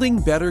Building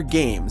Better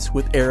Games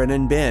with Aaron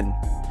and Ben.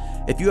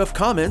 If you have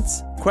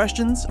comments,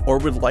 questions, or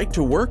would like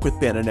to work with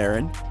Ben and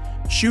Aaron,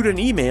 shoot an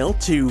email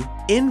to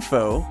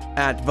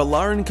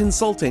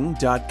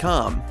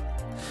info@valarinconsulting.com.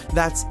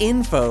 That's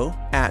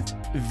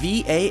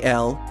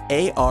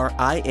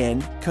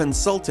info@VALARIN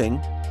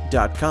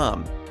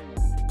consulting.com.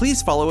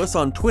 Please follow us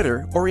on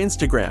Twitter or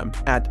Instagram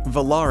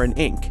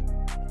 @ValarinInc.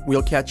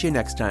 We'll catch you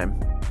next time.